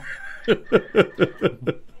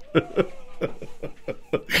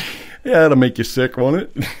 Yeah, that'll make you sick, won't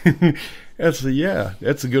it? That's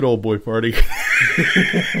a good old boy party.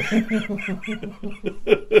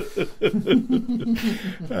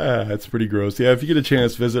 That's pretty gross. Yeah, if you get a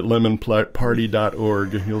chance, visit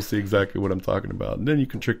lemonparty.org. You'll see exactly what I'm talking about. And then you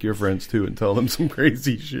can trick your friends, too, and tell them some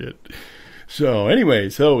crazy shit. So, anyway,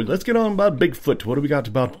 let's get on about Bigfoot. What do we got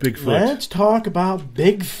about Bigfoot? Let's talk about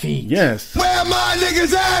Big Feet. Yes. Where my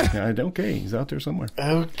niggas at? Okay, he's out there somewhere.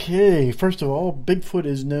 Okay, first of all, Bigfoot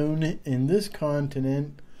is known in this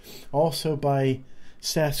continent also by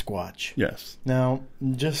Sasquatch. Yes. Now,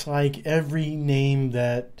 just like every name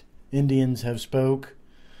that Indians have spoke,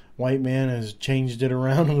 white man has changed it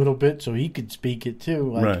around a little bit so he could speak it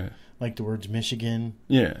too. Like the words Michigan.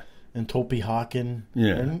 Yeah. And Tolpihawken.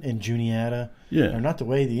 Yeah. And Juniata. Yeah. Are not the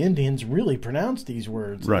way the Indians really pronounce these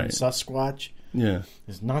words. Right. And Sasquatch. Yeah.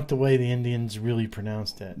 Is not the way the Indians really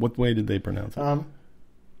pronounced that. What way did they pronounce it?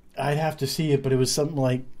 I'd have to see it, but it was something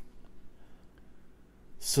like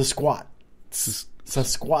Sasquatch.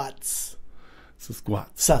 Sasquatch.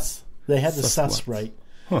 Sus. They had the sus right.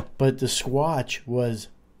 Huh. But the squatch was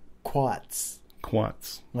quats.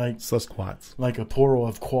 Quats. Like Susquats. Like a plural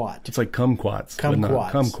of quat. It's like kumquats.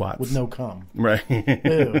 Kumquats. Kumquats. With no cum. Right. Ew.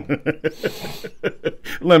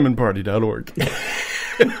 Lemonparty.org.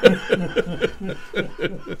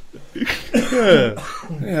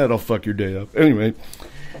 Yeah, it'll fuck your day up. Anyway.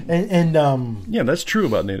 And yeah, that's true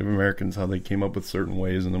about Native Americans, how they came up with certain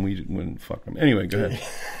ways and then we wouldn't fuck them. Anyway, go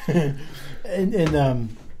ahead.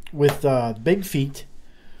 and with Big Feet,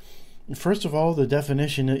 first of all, the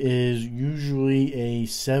definition is usually a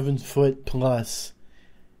 7-foot plus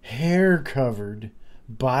hair-covered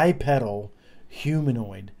bipedal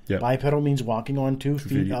humanoid. Yep. Bipedal means walking on 2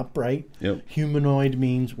 feet upright. Yep. Humanoid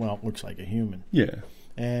means, well, looks like a human. Yeah.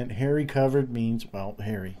 And hairy-covered means, well,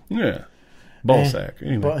 hairy. Yeah. Ball sack.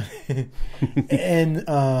 Anyway. And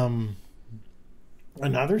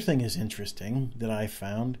another thing is interesting that I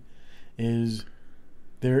found is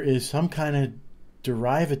there is some kind of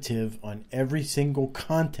derivative on every single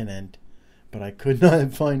continent, but I could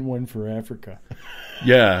not find one for Africa.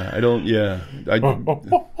 Yeah, I don't. Yeah,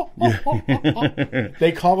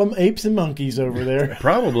 They call them apes and monkeys over there.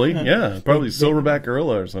 Probably. Yeah, probably silverback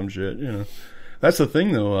gorilla or some shit. You know, that's the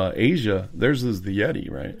thing though. Asia, theirs is the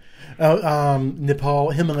Yeti, right?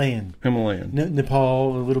 Nepal, Himalayan.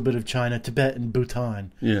 Nepal, a little bit of China, Tibet, and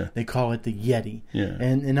Bhutan. Yeah, they call it the Yeti. Yeah,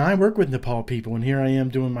 and I work with Nepal people, and here I am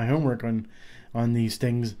doing my homework on these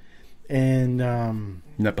things, and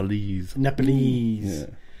Nepalese. Yeah.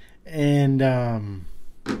 And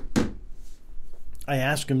I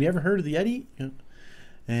asked him, "You ever heard of the Yeti?"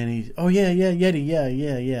 And he's, "Oh yeah, Yeti,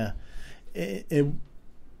 yeah."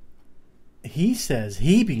 He says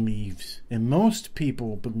he believes, and most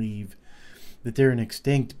people believe, that they're an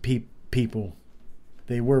extinct people.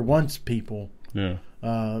 They were once people. Yeah.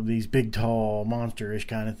 These big, tall, monster-ish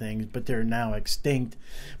kind of things, but they're now extinct.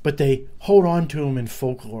 But they hold on to them in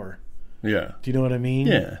folklore. Yeah. Do you know what I mean?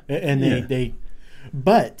 Yeah. And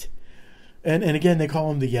and again, they call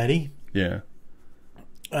him the Yeti. Yeah.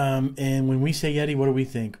 And when we say Yeti, what do we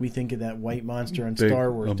think? We think of that white monster on Big, Star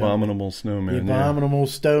Wars. abominable snowman. The abominable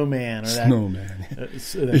snowman. Or snowman.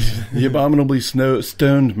 The abominably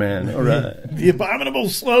stoned man. All right. The abominable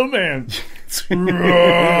snowman.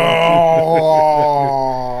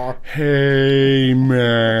 Hey,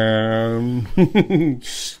 man.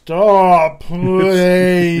 Stop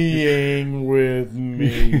playing with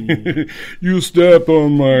me. You stepped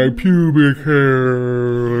on my pubic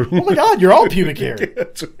hair. Oh my God, you're all pubic hair.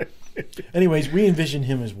 That's right. Anyways, we envision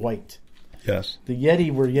him as white. Yes. The Yeti,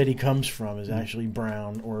 where Yeti comes from, is actually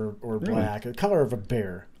brown or black, the color of a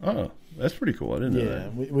bear. Oh, that's pretty cool. I didn't know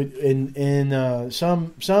that. And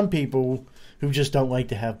some people who just don't like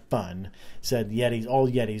to have fun said all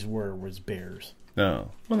Yetis was bears. Oh,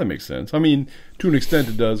 well, that makes sense. I mean, to an extent,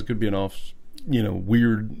 it does. It could be an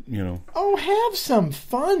weird, Oh, have some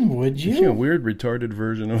fun, would you? Yeah, weird, retarded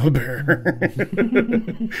version of a bear.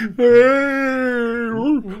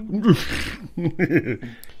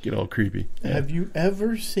 Get all creepy. Yeah. Have you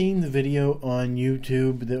ever seen the video on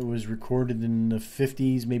YouTube that was recorded in the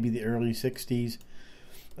 50s, maybe the early 60s,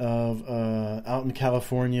 of out in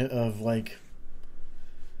California of like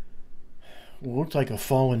what looked like a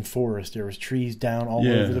fallen forest? There was trees down all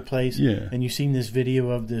over the place. Yeah. And you seen this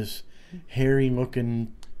video of this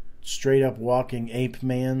hairy-looking, straight-up walking ape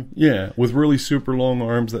man? Yeah, with really super long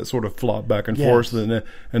arms that sort of flop back and forth. And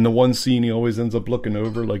the one scene, he always ends up looking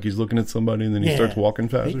over like he's looking at somebody, and then he starts walking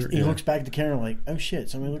faster. He looks back at the camera like, oh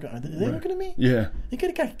shit, somebody looking. Are they looking at me? Yeah.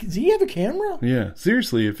 Does he have a camera? Yeah.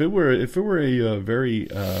 Seriously, if it were a very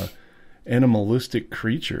animalistic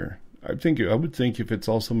creature, I would think if it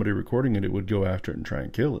saw somebody recording it, it would go after it and try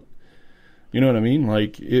and kill it. You know what I mean?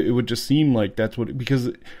 Like it would just seem like that's what because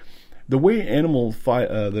the way animal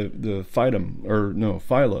the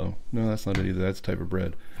philo. No, that's not it either. That's a type of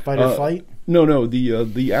bread. Fight or flight? No.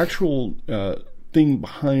 The actual thing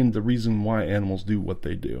behind the reason why animals do what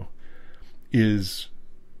they do is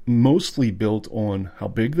mostly built on how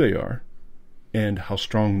big they are and how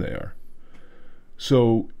strong they are.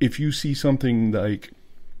 So if you see something like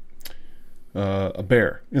a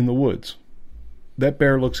bear in the woods, that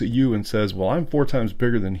bear looks at you and says, well, I'm 4 times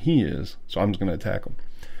bigger than he is, so I'm just going to attack him.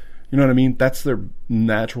 You know what I mean? That's their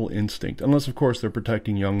natural instinct. Unless, of course, they're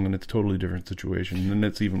protecting young, and it's a totally different situation, and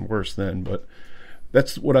it's even worse then. But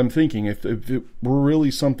that's what I'm thinking. If it were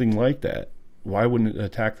really something like that, why wouldn't it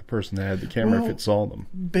attack the person that had the camera if it saw them?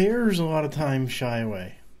 Bears a lot of times shy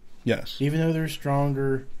away. Yes. Even though they're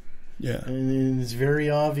stronger. Yeah. And it's very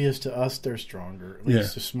obvious to us they're stronger. At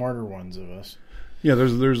least the smarter ones of us. Yeah,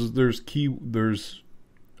 there's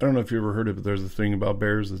I don't know if you ever heard of it, there's a thing about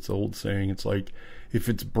bears, it's an old saying, it's like, if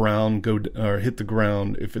it's brown, go or hit the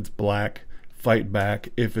ground. If it's black, fight back.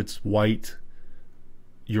 If it's white,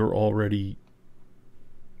 you're already,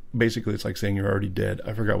 basically it's like saying you're already dead.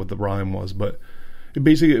 I forgot what the rhyme was, but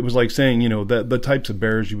it was like saying, the types of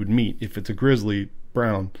bears you would meet. If it's a grizzly,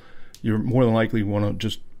 brown, you're more than likely want to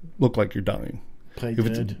just look like you're dying.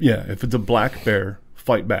 If it's a black bear,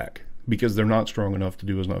 fight back, because they're not strong enough to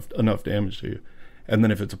do enough damage to you. And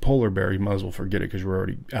then if it's a polar bear, you might as well forget it because you're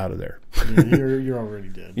already out of there. You're already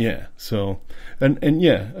dead. Yeah. So, I don't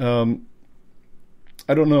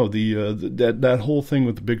know that whole thing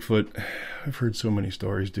with the Bigfoot. I've heard so many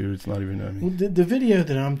stories, dude. It's not even. I mean, the video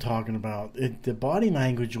that I'm talking about, the body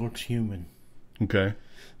language looks human. Okay.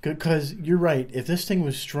 Because you're right. If this thing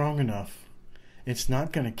was strong enough, it's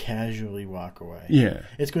not going to casually walk away. Yeah.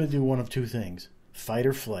 It's going to do one of two things. fight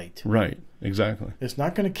or flight. Right. Exactly. It's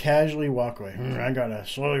not going to casually walk away. I got to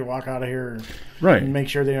slowly walk out of here. Right. And make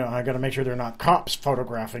sure I got to make sure they're not cops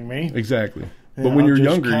photographing me. Exactly. And But when you're just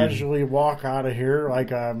younger, casually walk out of here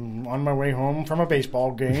like I'm on my way home from a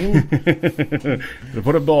baseball game. to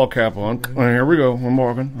put a ball cap on. Here we go. I'm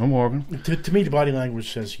walking. To me, the body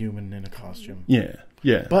language says human in a costume. Yeah.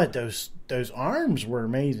 Yeah. But those arms were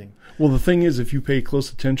amazing. Well, the thing is, if you pay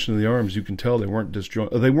close attention to the arms, you can tell they weren't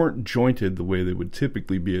disjointed. They weren't jointed the way they would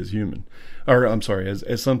typically be as human, or I'm sorry,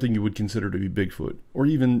 as something you would consider to be Bigfoot, or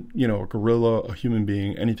even a gorilla, a human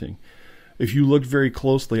being, anything. If you look very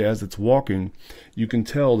closely as it's walking, you can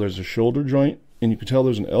tell there's a shoulder joint, and you can tell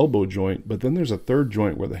there's an elbow joint, but then there's a third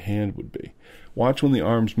joint where the hand would be. Watch when the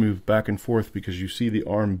arms move back and forth because you see the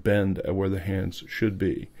arm bend at where the hands should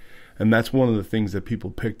be. And that's one of the things that people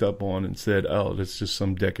picked up on and said, oh, that's just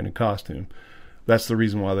some dick in a costume. That's the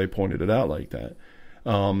reason why they pointed it out like that.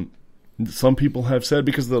 Some people have said,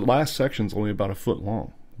 because the last section's only about a foot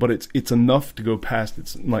long, but it's enough to go past,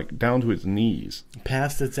 it's like down to its knees.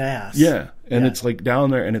 Past its ass. Yeah. And it's like down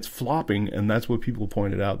there and it's flopping, and that's what people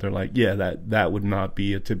pointed out. They're like, yeah, that would not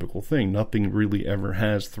be a typical thing. Nothing really ever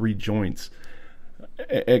has 3 joints.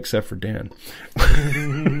 Except for Dan.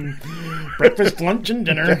 Breakfast, lunch, and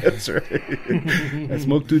dinner. That's right. I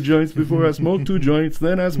smoked 2 joints before I smoked 2 joints,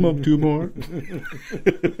 then I smoked 2 more.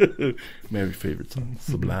 My favorite song,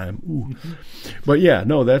 Sublime. Ooh. But yeah,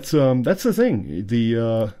 no, that's the thing.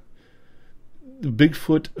 The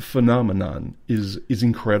Bigfoot phenomenon is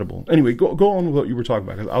incredible. Anyway, go on with what you were talking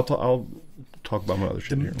about, because I'll talk about my other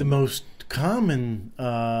shit here. The most common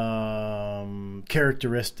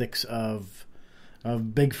characteristics of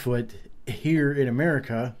Bigfoot here in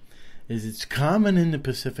America is it's common in the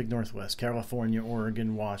Pacific Northwest, California,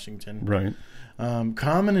 Oregon, Washington. Right.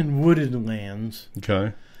 Common in wooded lands.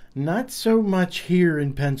 Okay. Not so much here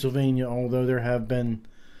in Pennsylvania, although there have been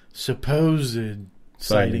supposed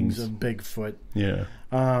sightings of Bigfoot. Yeah.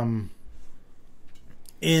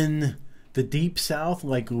 In the deep south,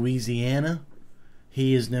 like Louisiana,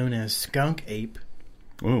 he is known as skunk ape.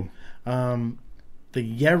 Oh. The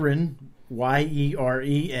Yeren,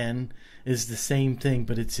 Yeren, is the same thing,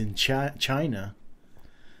 but it's in China.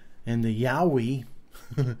 And the Yowie,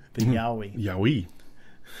 Yowie.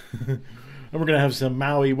 And we're going to have some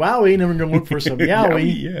Maui Wowie, and then we're going to look for some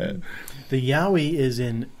Yowie. Yeah. The Yowie is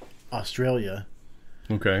in Australia.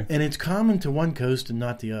 Okay. And it's common to one coast and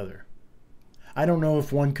not the other. I don't know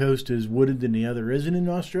if one coast is wooded and the other isn't in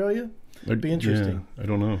Australia. It'd be interesting. Yeah, I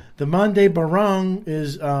don't know. The Mande Barong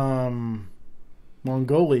is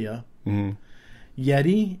Mongolia. Mm-hmm.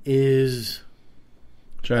 Yeti is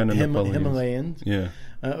China, Himalayans. Yeah.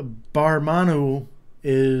 Barmanu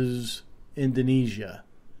is Indonesia.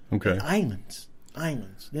 Okay. Islands.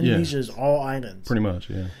 Indonesia is all islands. Pretty much,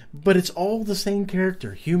 yeah. But it's all the same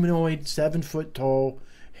character. Humanoid, 7 foot tall,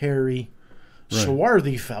 hairy,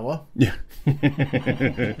 swarthy fella. Yeah.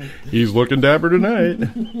 He's looking dapper tonight.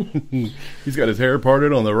 He's got his hair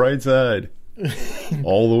parted on the right side.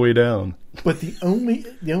 All the way down. But the only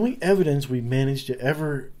evidence we managed to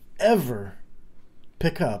ever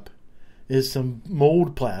pick up is some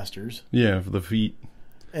mold plasters. Yeah, for the feet.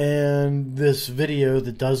 And this video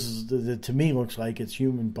that to me looks like it's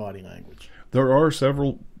human body language. There are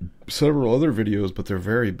several other videos, but they're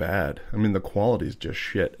very bad. I mean, the quality's just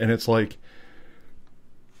shit. And it's like,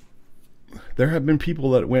 there have been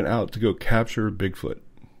people that went out to go capture Bigfoot.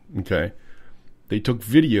 Okay? They took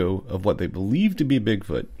video of what they believe to be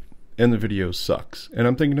Bigfoot, and the video sucks. And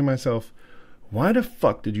I'm thinking to myself, why the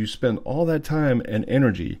fuck did you spend all that time and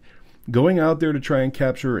energy going out there to try and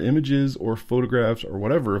capture images or photographs or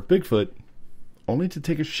whatever of Bigfoot, only to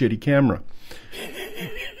take a shitty camera?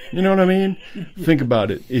 You know what I mean? Think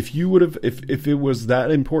about it. If you would have, if it was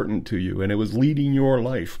that important to you and it was leading your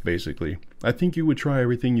life, basically, I think you would try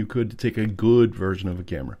everything you could to take a good version of a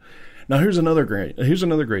camera. Now, here's another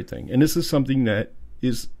great thing, and this is something that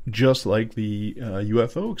is just like the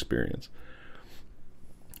UFO experience.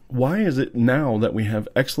 Why is it now that we have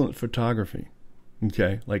excellent photography?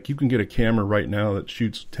 Okay, like you can get a camera right now that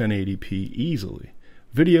shoots 1080p easily.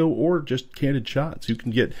 Video or just candid shots. You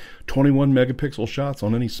can get 21 megapixel shots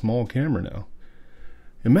on any small camera now.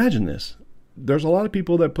 Imagine this. There's a lot of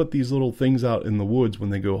people that put these little things out in the woods when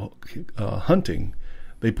they go hunting.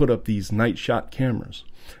 They put up these night shot cameras.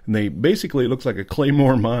 And they basically, it looks like a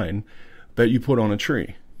claymore mine that you put on a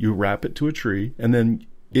tree. You wrap it to a tree, and then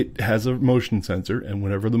it has a motion sensor, and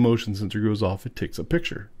whenever the motion sensor goes off, it takes a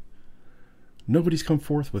picture. Nobody's come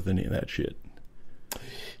forth with any of that shit.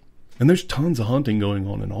 And there's tons of hunting going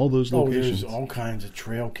on in all those locations. There's all kinds of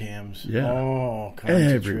trail cams. Yeah. All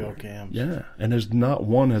kinds Everywhere. of trail cams. Yeah. And there's not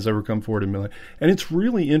one has ever come forward in million. And it's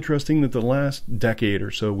really interesting that the last decade or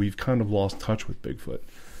so, we've kind of lost touch with Bigfoot.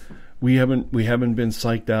 We haven't been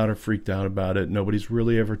psyched out or freaked out about it. Nobody's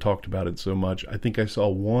really ever talked about it so much. I think I saw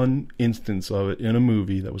one instance of it in a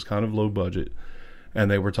movie that was kind of low budget. And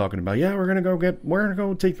they were talking about, we're going to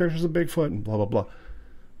go take pictures of Bigfoot and blah, blah, blah.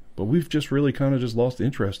 But we've just really kind of just lost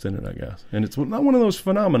interest in it, I guess. And it's not one of those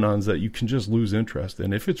phenomenons that you can just lose interest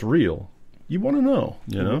in. If it's real, you want to know,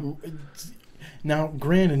 you know? Now,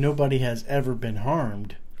 granted, nobody has ever been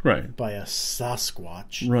harmed Right. by a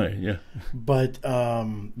Sasquatch. Right, yeah. But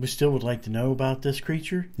we still would like to know about this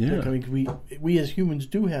creature. Yeah. Like, I mean, we as humans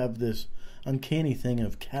do have this uncanny thing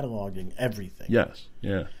of cataloging everything. Yes,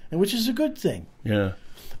 yeah. And which is a good thing. Yeah.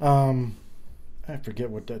 I forget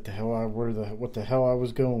what the hell I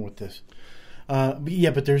was going with this.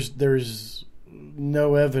 But there's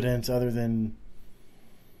no evidence other than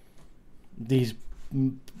these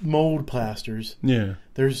mold plasters. Yeah.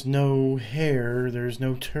 There's no hair. There's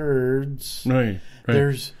no turds. Right.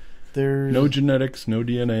 There's no genetics, no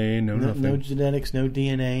DNA, nothing. No genetics, no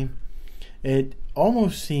DNA. It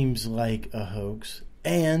almost seems like a hoax.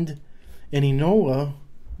 And in Enola,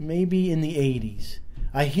 maybe in the 80s.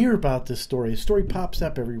 I hear about this story. A story pops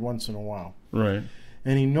up every once in a while. Right.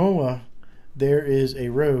 In Enola, there is a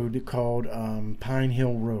road called Pine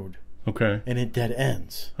Hill Road. Okay. And it dead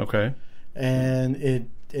ends. Okay. And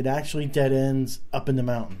it actually dead ends up in the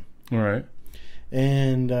mountain. All right.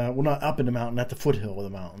 And, not up in the mountain, at the foothill of the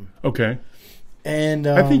mountain. Okay. And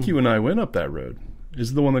I think you and I went up that road.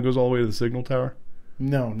 Is it the one that goes all the way to the signal tower?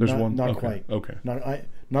 No, there's one. Not okay. quite. Okay.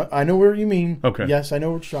 I know where you mean. Okay. Yes, I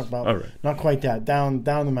know what you're talking about. All right. Not quite that. Down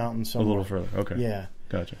the mountain somewhere. A little further. Okay. Yeah.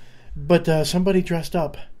 Gotcha. But somebody dressed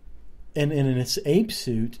up in his ape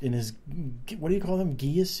suit, in his, what do you call them?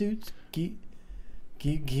 Gia suits?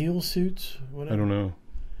 Geel suits? Whatever. I don't know.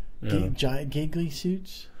 Yeah. Giggly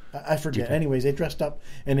suits? I forget. Okay. Anyways, they dressed up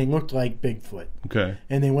and they looked like Bigfoot. Okay.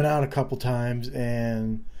 And they went out a couple times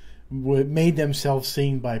and made themselves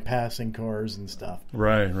seen by passing cars and stuff.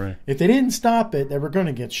 Right. If they didn't stop it, they were going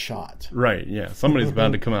to get shot. Right, yeah. Somebody's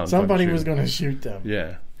bound to come out and Somebody was going to shoot them.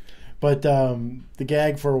 Yeah. But the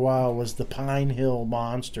gag for a while was the Pine Hill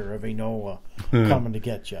monster of Enola coming to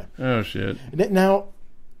get you. Oh, shit. Now,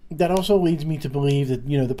 that also leads me to believe that,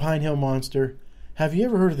 the Pine Hill monster, have you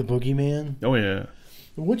ever heard of the boogeyman? Oh, yeah.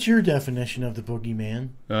 What's your definition of the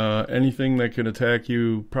boogeyman? Anything that can attack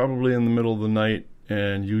you probably in the middle of the night,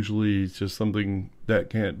 and usually it's just something that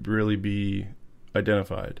can't really be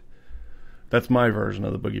identified. That's my version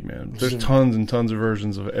of the boogeyman. There's tons and tons of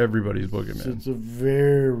versions of everybody's boogeyman. So it's a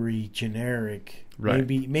very generic, right.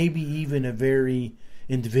 maybe even a very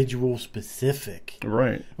individual specific.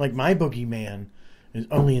 Right. Like my boogeyman is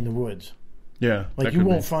only in the woods. Yeah. Like you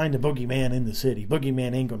won't find a boogeyman in the city.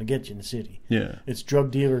 Boogeyman ain't going to get you in the city. Yeah. It's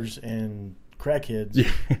drug dealers and crackheads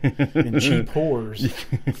and cheap whores.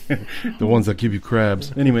 The ones that give you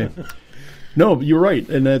crabs. Anyway, no, you're right,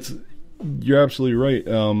 and you're absolutely right.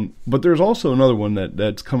 But there's also another one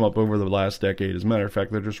that's come up over the last decade. As a matter of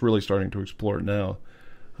fact, they're just really starting to explore it now.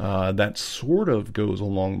 That sort of goes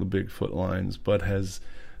along the Bigfoot lines, but has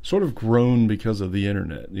sort of grown because of the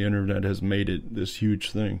internet. The internet has made it this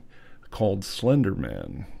huge thing called Slender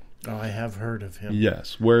Man. Oh, I have heard of him.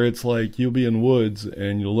 Yes, where it's like you'll be in woods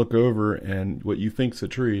and you'll look over and what you think's a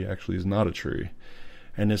tree actually is not a tree.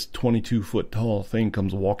 And this 22-foot tall thing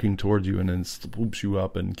comes walking towards you and then swoops you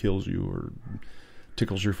up and kills you or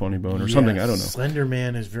tickles your funny bone or something. I don't know. Slender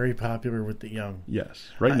Man is very popular with the young.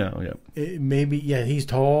 Yes, right now, yeah. He's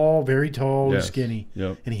tall, very tall, yes. and skinny.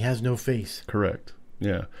 Yep. And he has no face. Correct.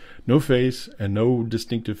 Yeah. No face and no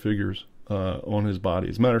distinctive figures on his body.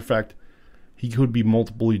 As a matter of fact, he could be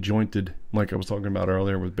multiply jointed, like I was talking about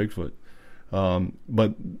earlier with Bigfoot.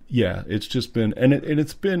 But yeah, it's just been,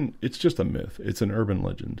 it's just a myth. It's an urban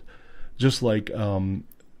legend. Just like the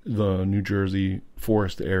New Jersey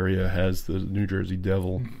forest area has the New Jersey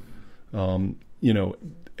Devil.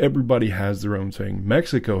 Everybody has their own thing.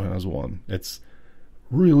 Mexico has one. It's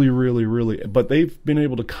really, really, really, but they've been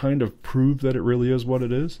able to kind of prove that it really is what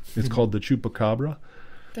it is. It's called the Chupacabra.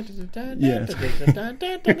 Yes.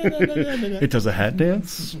 It does a hat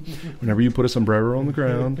dance whenever you put a sombrero on the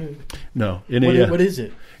ground. No, what is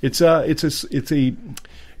it? It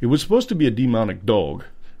was supposed to be a demonic dog.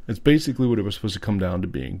 It's basically what it was supposed to come down to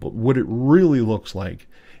being. But what it really looks like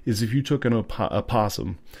is if you took a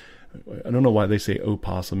possum. I don't know why they say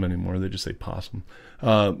opossum anymore. They just say possum.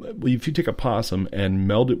 If you take a possum and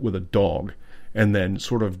meld it with a dog, and then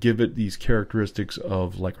sort of give it these characteristics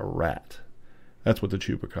of like a rat. That's what the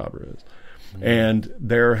chupacabra is. And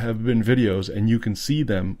there have been videos, and you can see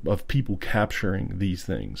them, of people capturing these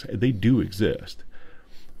things. They do exist.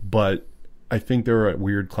 But I think they're a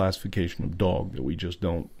weird classification of dog that we just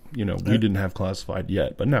don't, we didn't have classified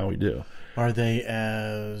yet, but now we do. Are they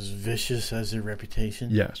as vicious as their reputation?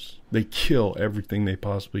 Yes. They kill everything they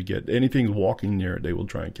possibly get. Anything walking near it, they will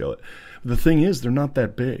try and kill it. The thing is, they're not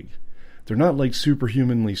that big. They're not like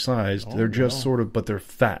superhumanly sized. They're just sort of, but they're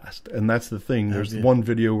fast. And that's the thing. There's one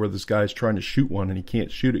video where this guy's trying to shoot one and he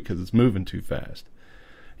can't shoot it because it's moving too fast.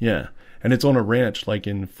 Yeah. And it's on a ranch like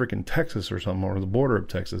in frickin' Texas or something, or the border of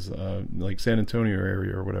Texas, like San Antonio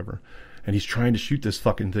area or whatever. And he's trying to shoot this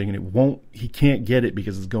fucking thing and he can't get it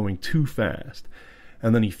because it's going too fast.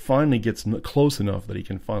 And then he finally gets close enough that he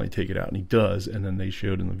can finally take it out. And he does. And then they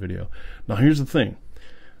showed in the video. Now, here's the thing.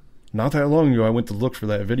 Not that long ago, I went to look for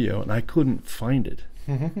that video, and I couldn't find it.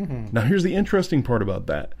 Now, here's the interesting part about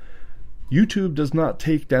that. YouTube does not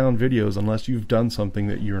take down videos unless you've done something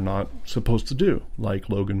that you're not supposed to do, like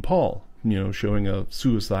Logan Paul, showing a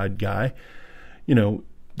suicide guy.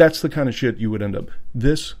 That's the kind of shit you would end up.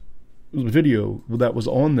 This video that was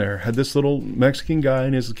on there had this little Mexican guy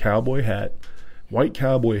in his cowboy hat, white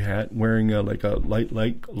cowboy hat, wearing like a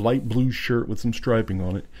light blue shirt with some striping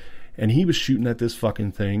on it. And he was shooting at this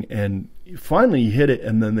fucking thing, and finally he hit it,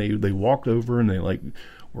 and then they walked over, and they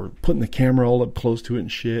were putting the camera all up close to it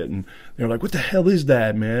and shit, and they're like, "What the hell is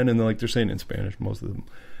that, man?" And they're saying it in Spanish, most of them.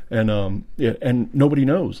 And and nobody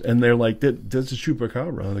knows. And they're like, "That's a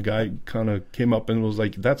chupacabra." And the guy kind of came up and was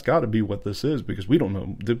like, "That's got to be what this is, because we don't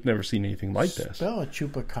know. They've never seen anything like this." Spell a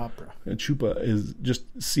chupacabra. And chupa is just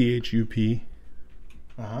CHUP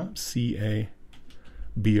CABRA.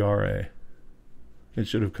 It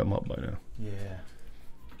should have come up by now.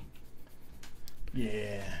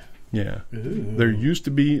 Yeah. Ooh. There used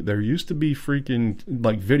to be freaking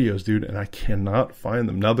videos, dude, and I cannot find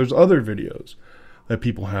them. Now there's other videos that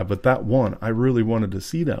people have, but that one, I really wanted to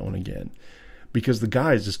see that one again. Because the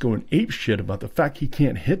guy is just going ape shit about the fact he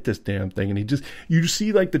can't hit this damn thing, and you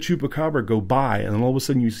see the chupacabra go by, and then all of a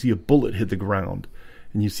sudden you see a bullet hit the ground.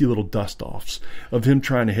 And you see little dust-offs of him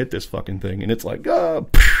trying to hit this fucking thing. And it's like,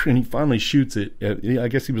 and he finally shoots it. I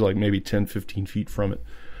guess he was maybe 10, 15 feet from it.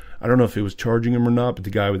 I don't know if it was charging him or not, but the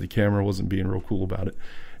guy with the camera wasn't being real cool about it.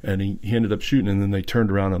 And he ended up shooting, and then they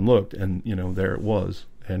turned around and looked, and, there it was.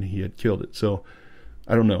 And he had killed it. So,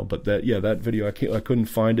 I don't know. But that video, I couldn't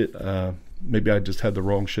find it. Maybe I just had the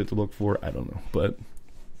wrong shit to look for. I don't know. But,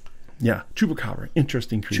 yeah, chupacabra.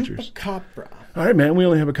 Interesting creatures. Chupacabra. All right, man. We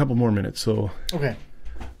only have a couple more minutes, so... Okay.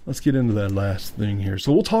 Let's get into that last thing here.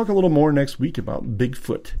 So we'll talk a little more next week about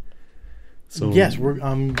Bigfoot. So yes,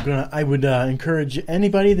 I would encourage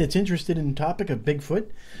anybody that's interested in the topic of Bigfoot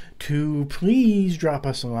to please drop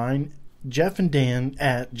us a line, Jeff and Dan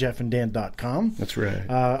at jeffanddan.com. That's right.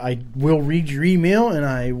 I will read your email and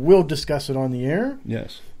I will discuss it on the air.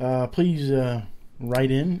 Yes. Please write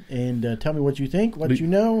in and tell me what you think, what you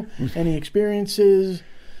know, any experiences.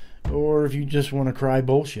 Or if you just want to cry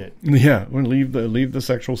bullshit. Yeah, leave the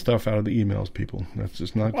sexual stuff out of the emails, people. That's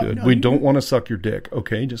just not good. No, we don't want to suck your dick,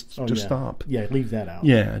 okay? Just stop. Yeah, leave that out.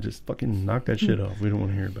 Yeah, just fucking knock that shit off. We don't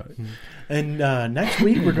want to hear about it. And next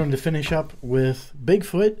week we're going to finish up with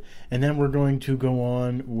Bigfoot, and then we're going to go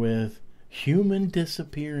on with human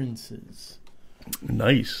disappearances.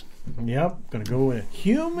 Nice. Yep, going to go with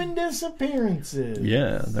human disappearances.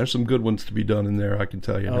 Yeah, there's some good ones to be done in there, I can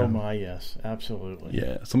tell you now. Oh my, yes, absolutely.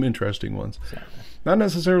 Yeah, some interesting ones. Exactly. Not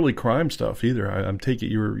necessarily crime stuff either. I'm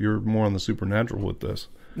taking you're more on the supernatural with this.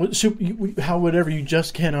 Whatever you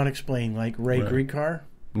just cannot explain, like Ray Greencar.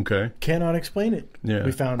 Okay. Cannot explain it. Yeah.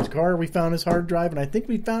 We found his car, we found his hard drive, and I think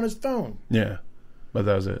we found his phone. Yeah, but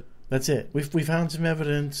that was it. That's it. We found some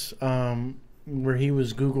evidence where he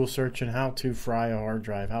was Google searching how to fry a hard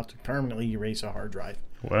drive, how to permanently erase a hard drive.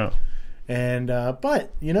 Wow. And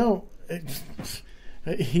but he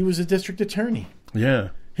was a district attorney. Yeah.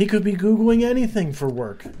 He could be Googling anything for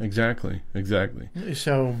work. Exactly.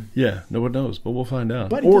 So yeah, no one knows, but we'll find out.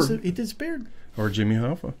 But he disappeared. Or Jimmy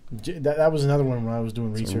Hoffa. That was another one when I was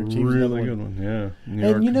doing research. It's a really good one. Yeah.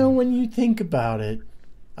 And when you think about it,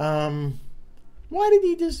 why did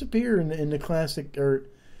he disappear in the classic? Or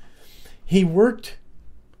he worked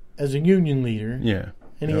as a union leader. Yeah.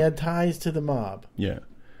 And he had ties to the mob. Yeah.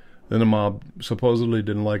 Then the mob supposedly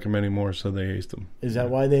didn't like him anymore, so they aced him. Is that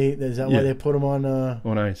why they put him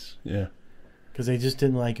on ice? Yeah. Because they just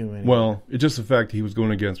didn't like him anymore. Well, it's just the fact he was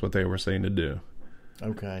going against what they were saying to do.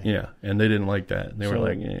 Okay. Yeah, and they didn't like that. They were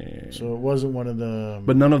like, So it wasn't one of the...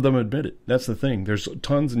 But none of them admit it. That's the thing. There's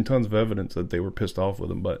tons and tons of evidence that they were pissed off with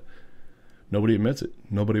him, but nobody admits it.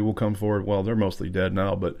 Nobody will come forward. Well, they're mostly dead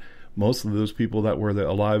now, but most of those people that were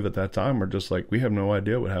alive at that time are just like, we have no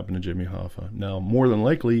idea what happened to Jimmy Hoffa. Now, more than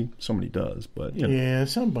likely, somebody does, but yeah,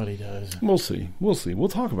 somebody does. We'll see. We'll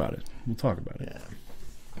talk about it. Yeah.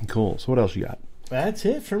 Cool. So what else you got? That's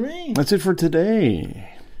it for me. That's it for today.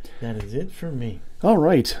 That is it for me. All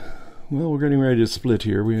right. Well, we're getting ready to split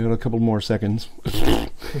here. We got a couple more seconds.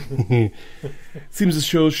 Seems the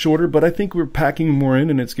show's shorter, but I think we're packing more in,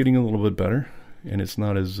 and it's getting a little bit better. And it's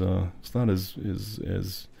not as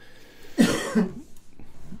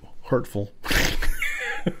hurtful.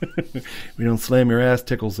 We don't slam your ass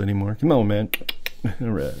tickles anymore. Come on, man. All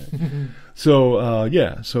right. So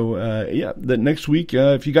that next week,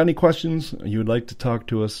 if you got any questions, you would like to talk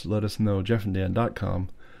to us, let us know. jeffanddan.com.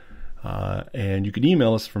 And you can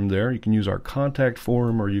email us from there. You can use our contact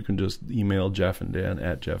form, or you can just email Jeff and Dan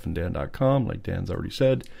at jeffanddan.com, like Dan's already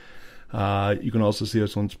said. You can also see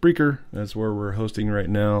us on Spreaker. That's where we're hosting right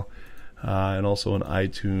now. And also on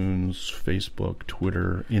iTunes, Facebook,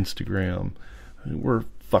 Twitter, Instagram. We're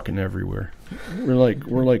fucking everywhere. We're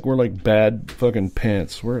like bad fucking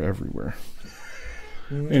pants. We're everywhere.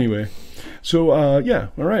 Anyway, so all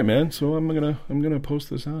right, man. So I'm gonna post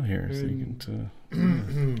this out here so you can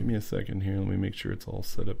give me a second here. Let me make sure it's all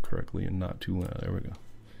set up correctly and not too loud. There we go.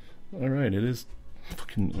 All right, it is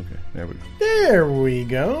fucking okay. There we go. There we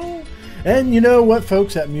go. And you know what,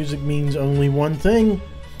 folks? That music means only one thing.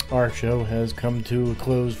 Our show has come to a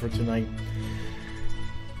close for tonight.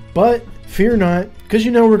 But fear not, because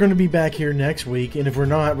you know we're going to be back here next week. And if we're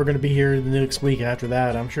not, we're going to be here the next week after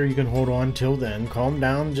that. I'm sure you can hold on till then. Calm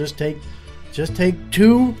down. Just take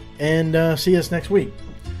 2 and see us next week.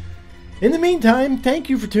 In the meantime, thank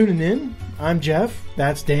you for tuning in. I'm Jeff.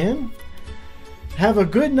 That's Dan. Have a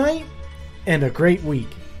good night and a great week.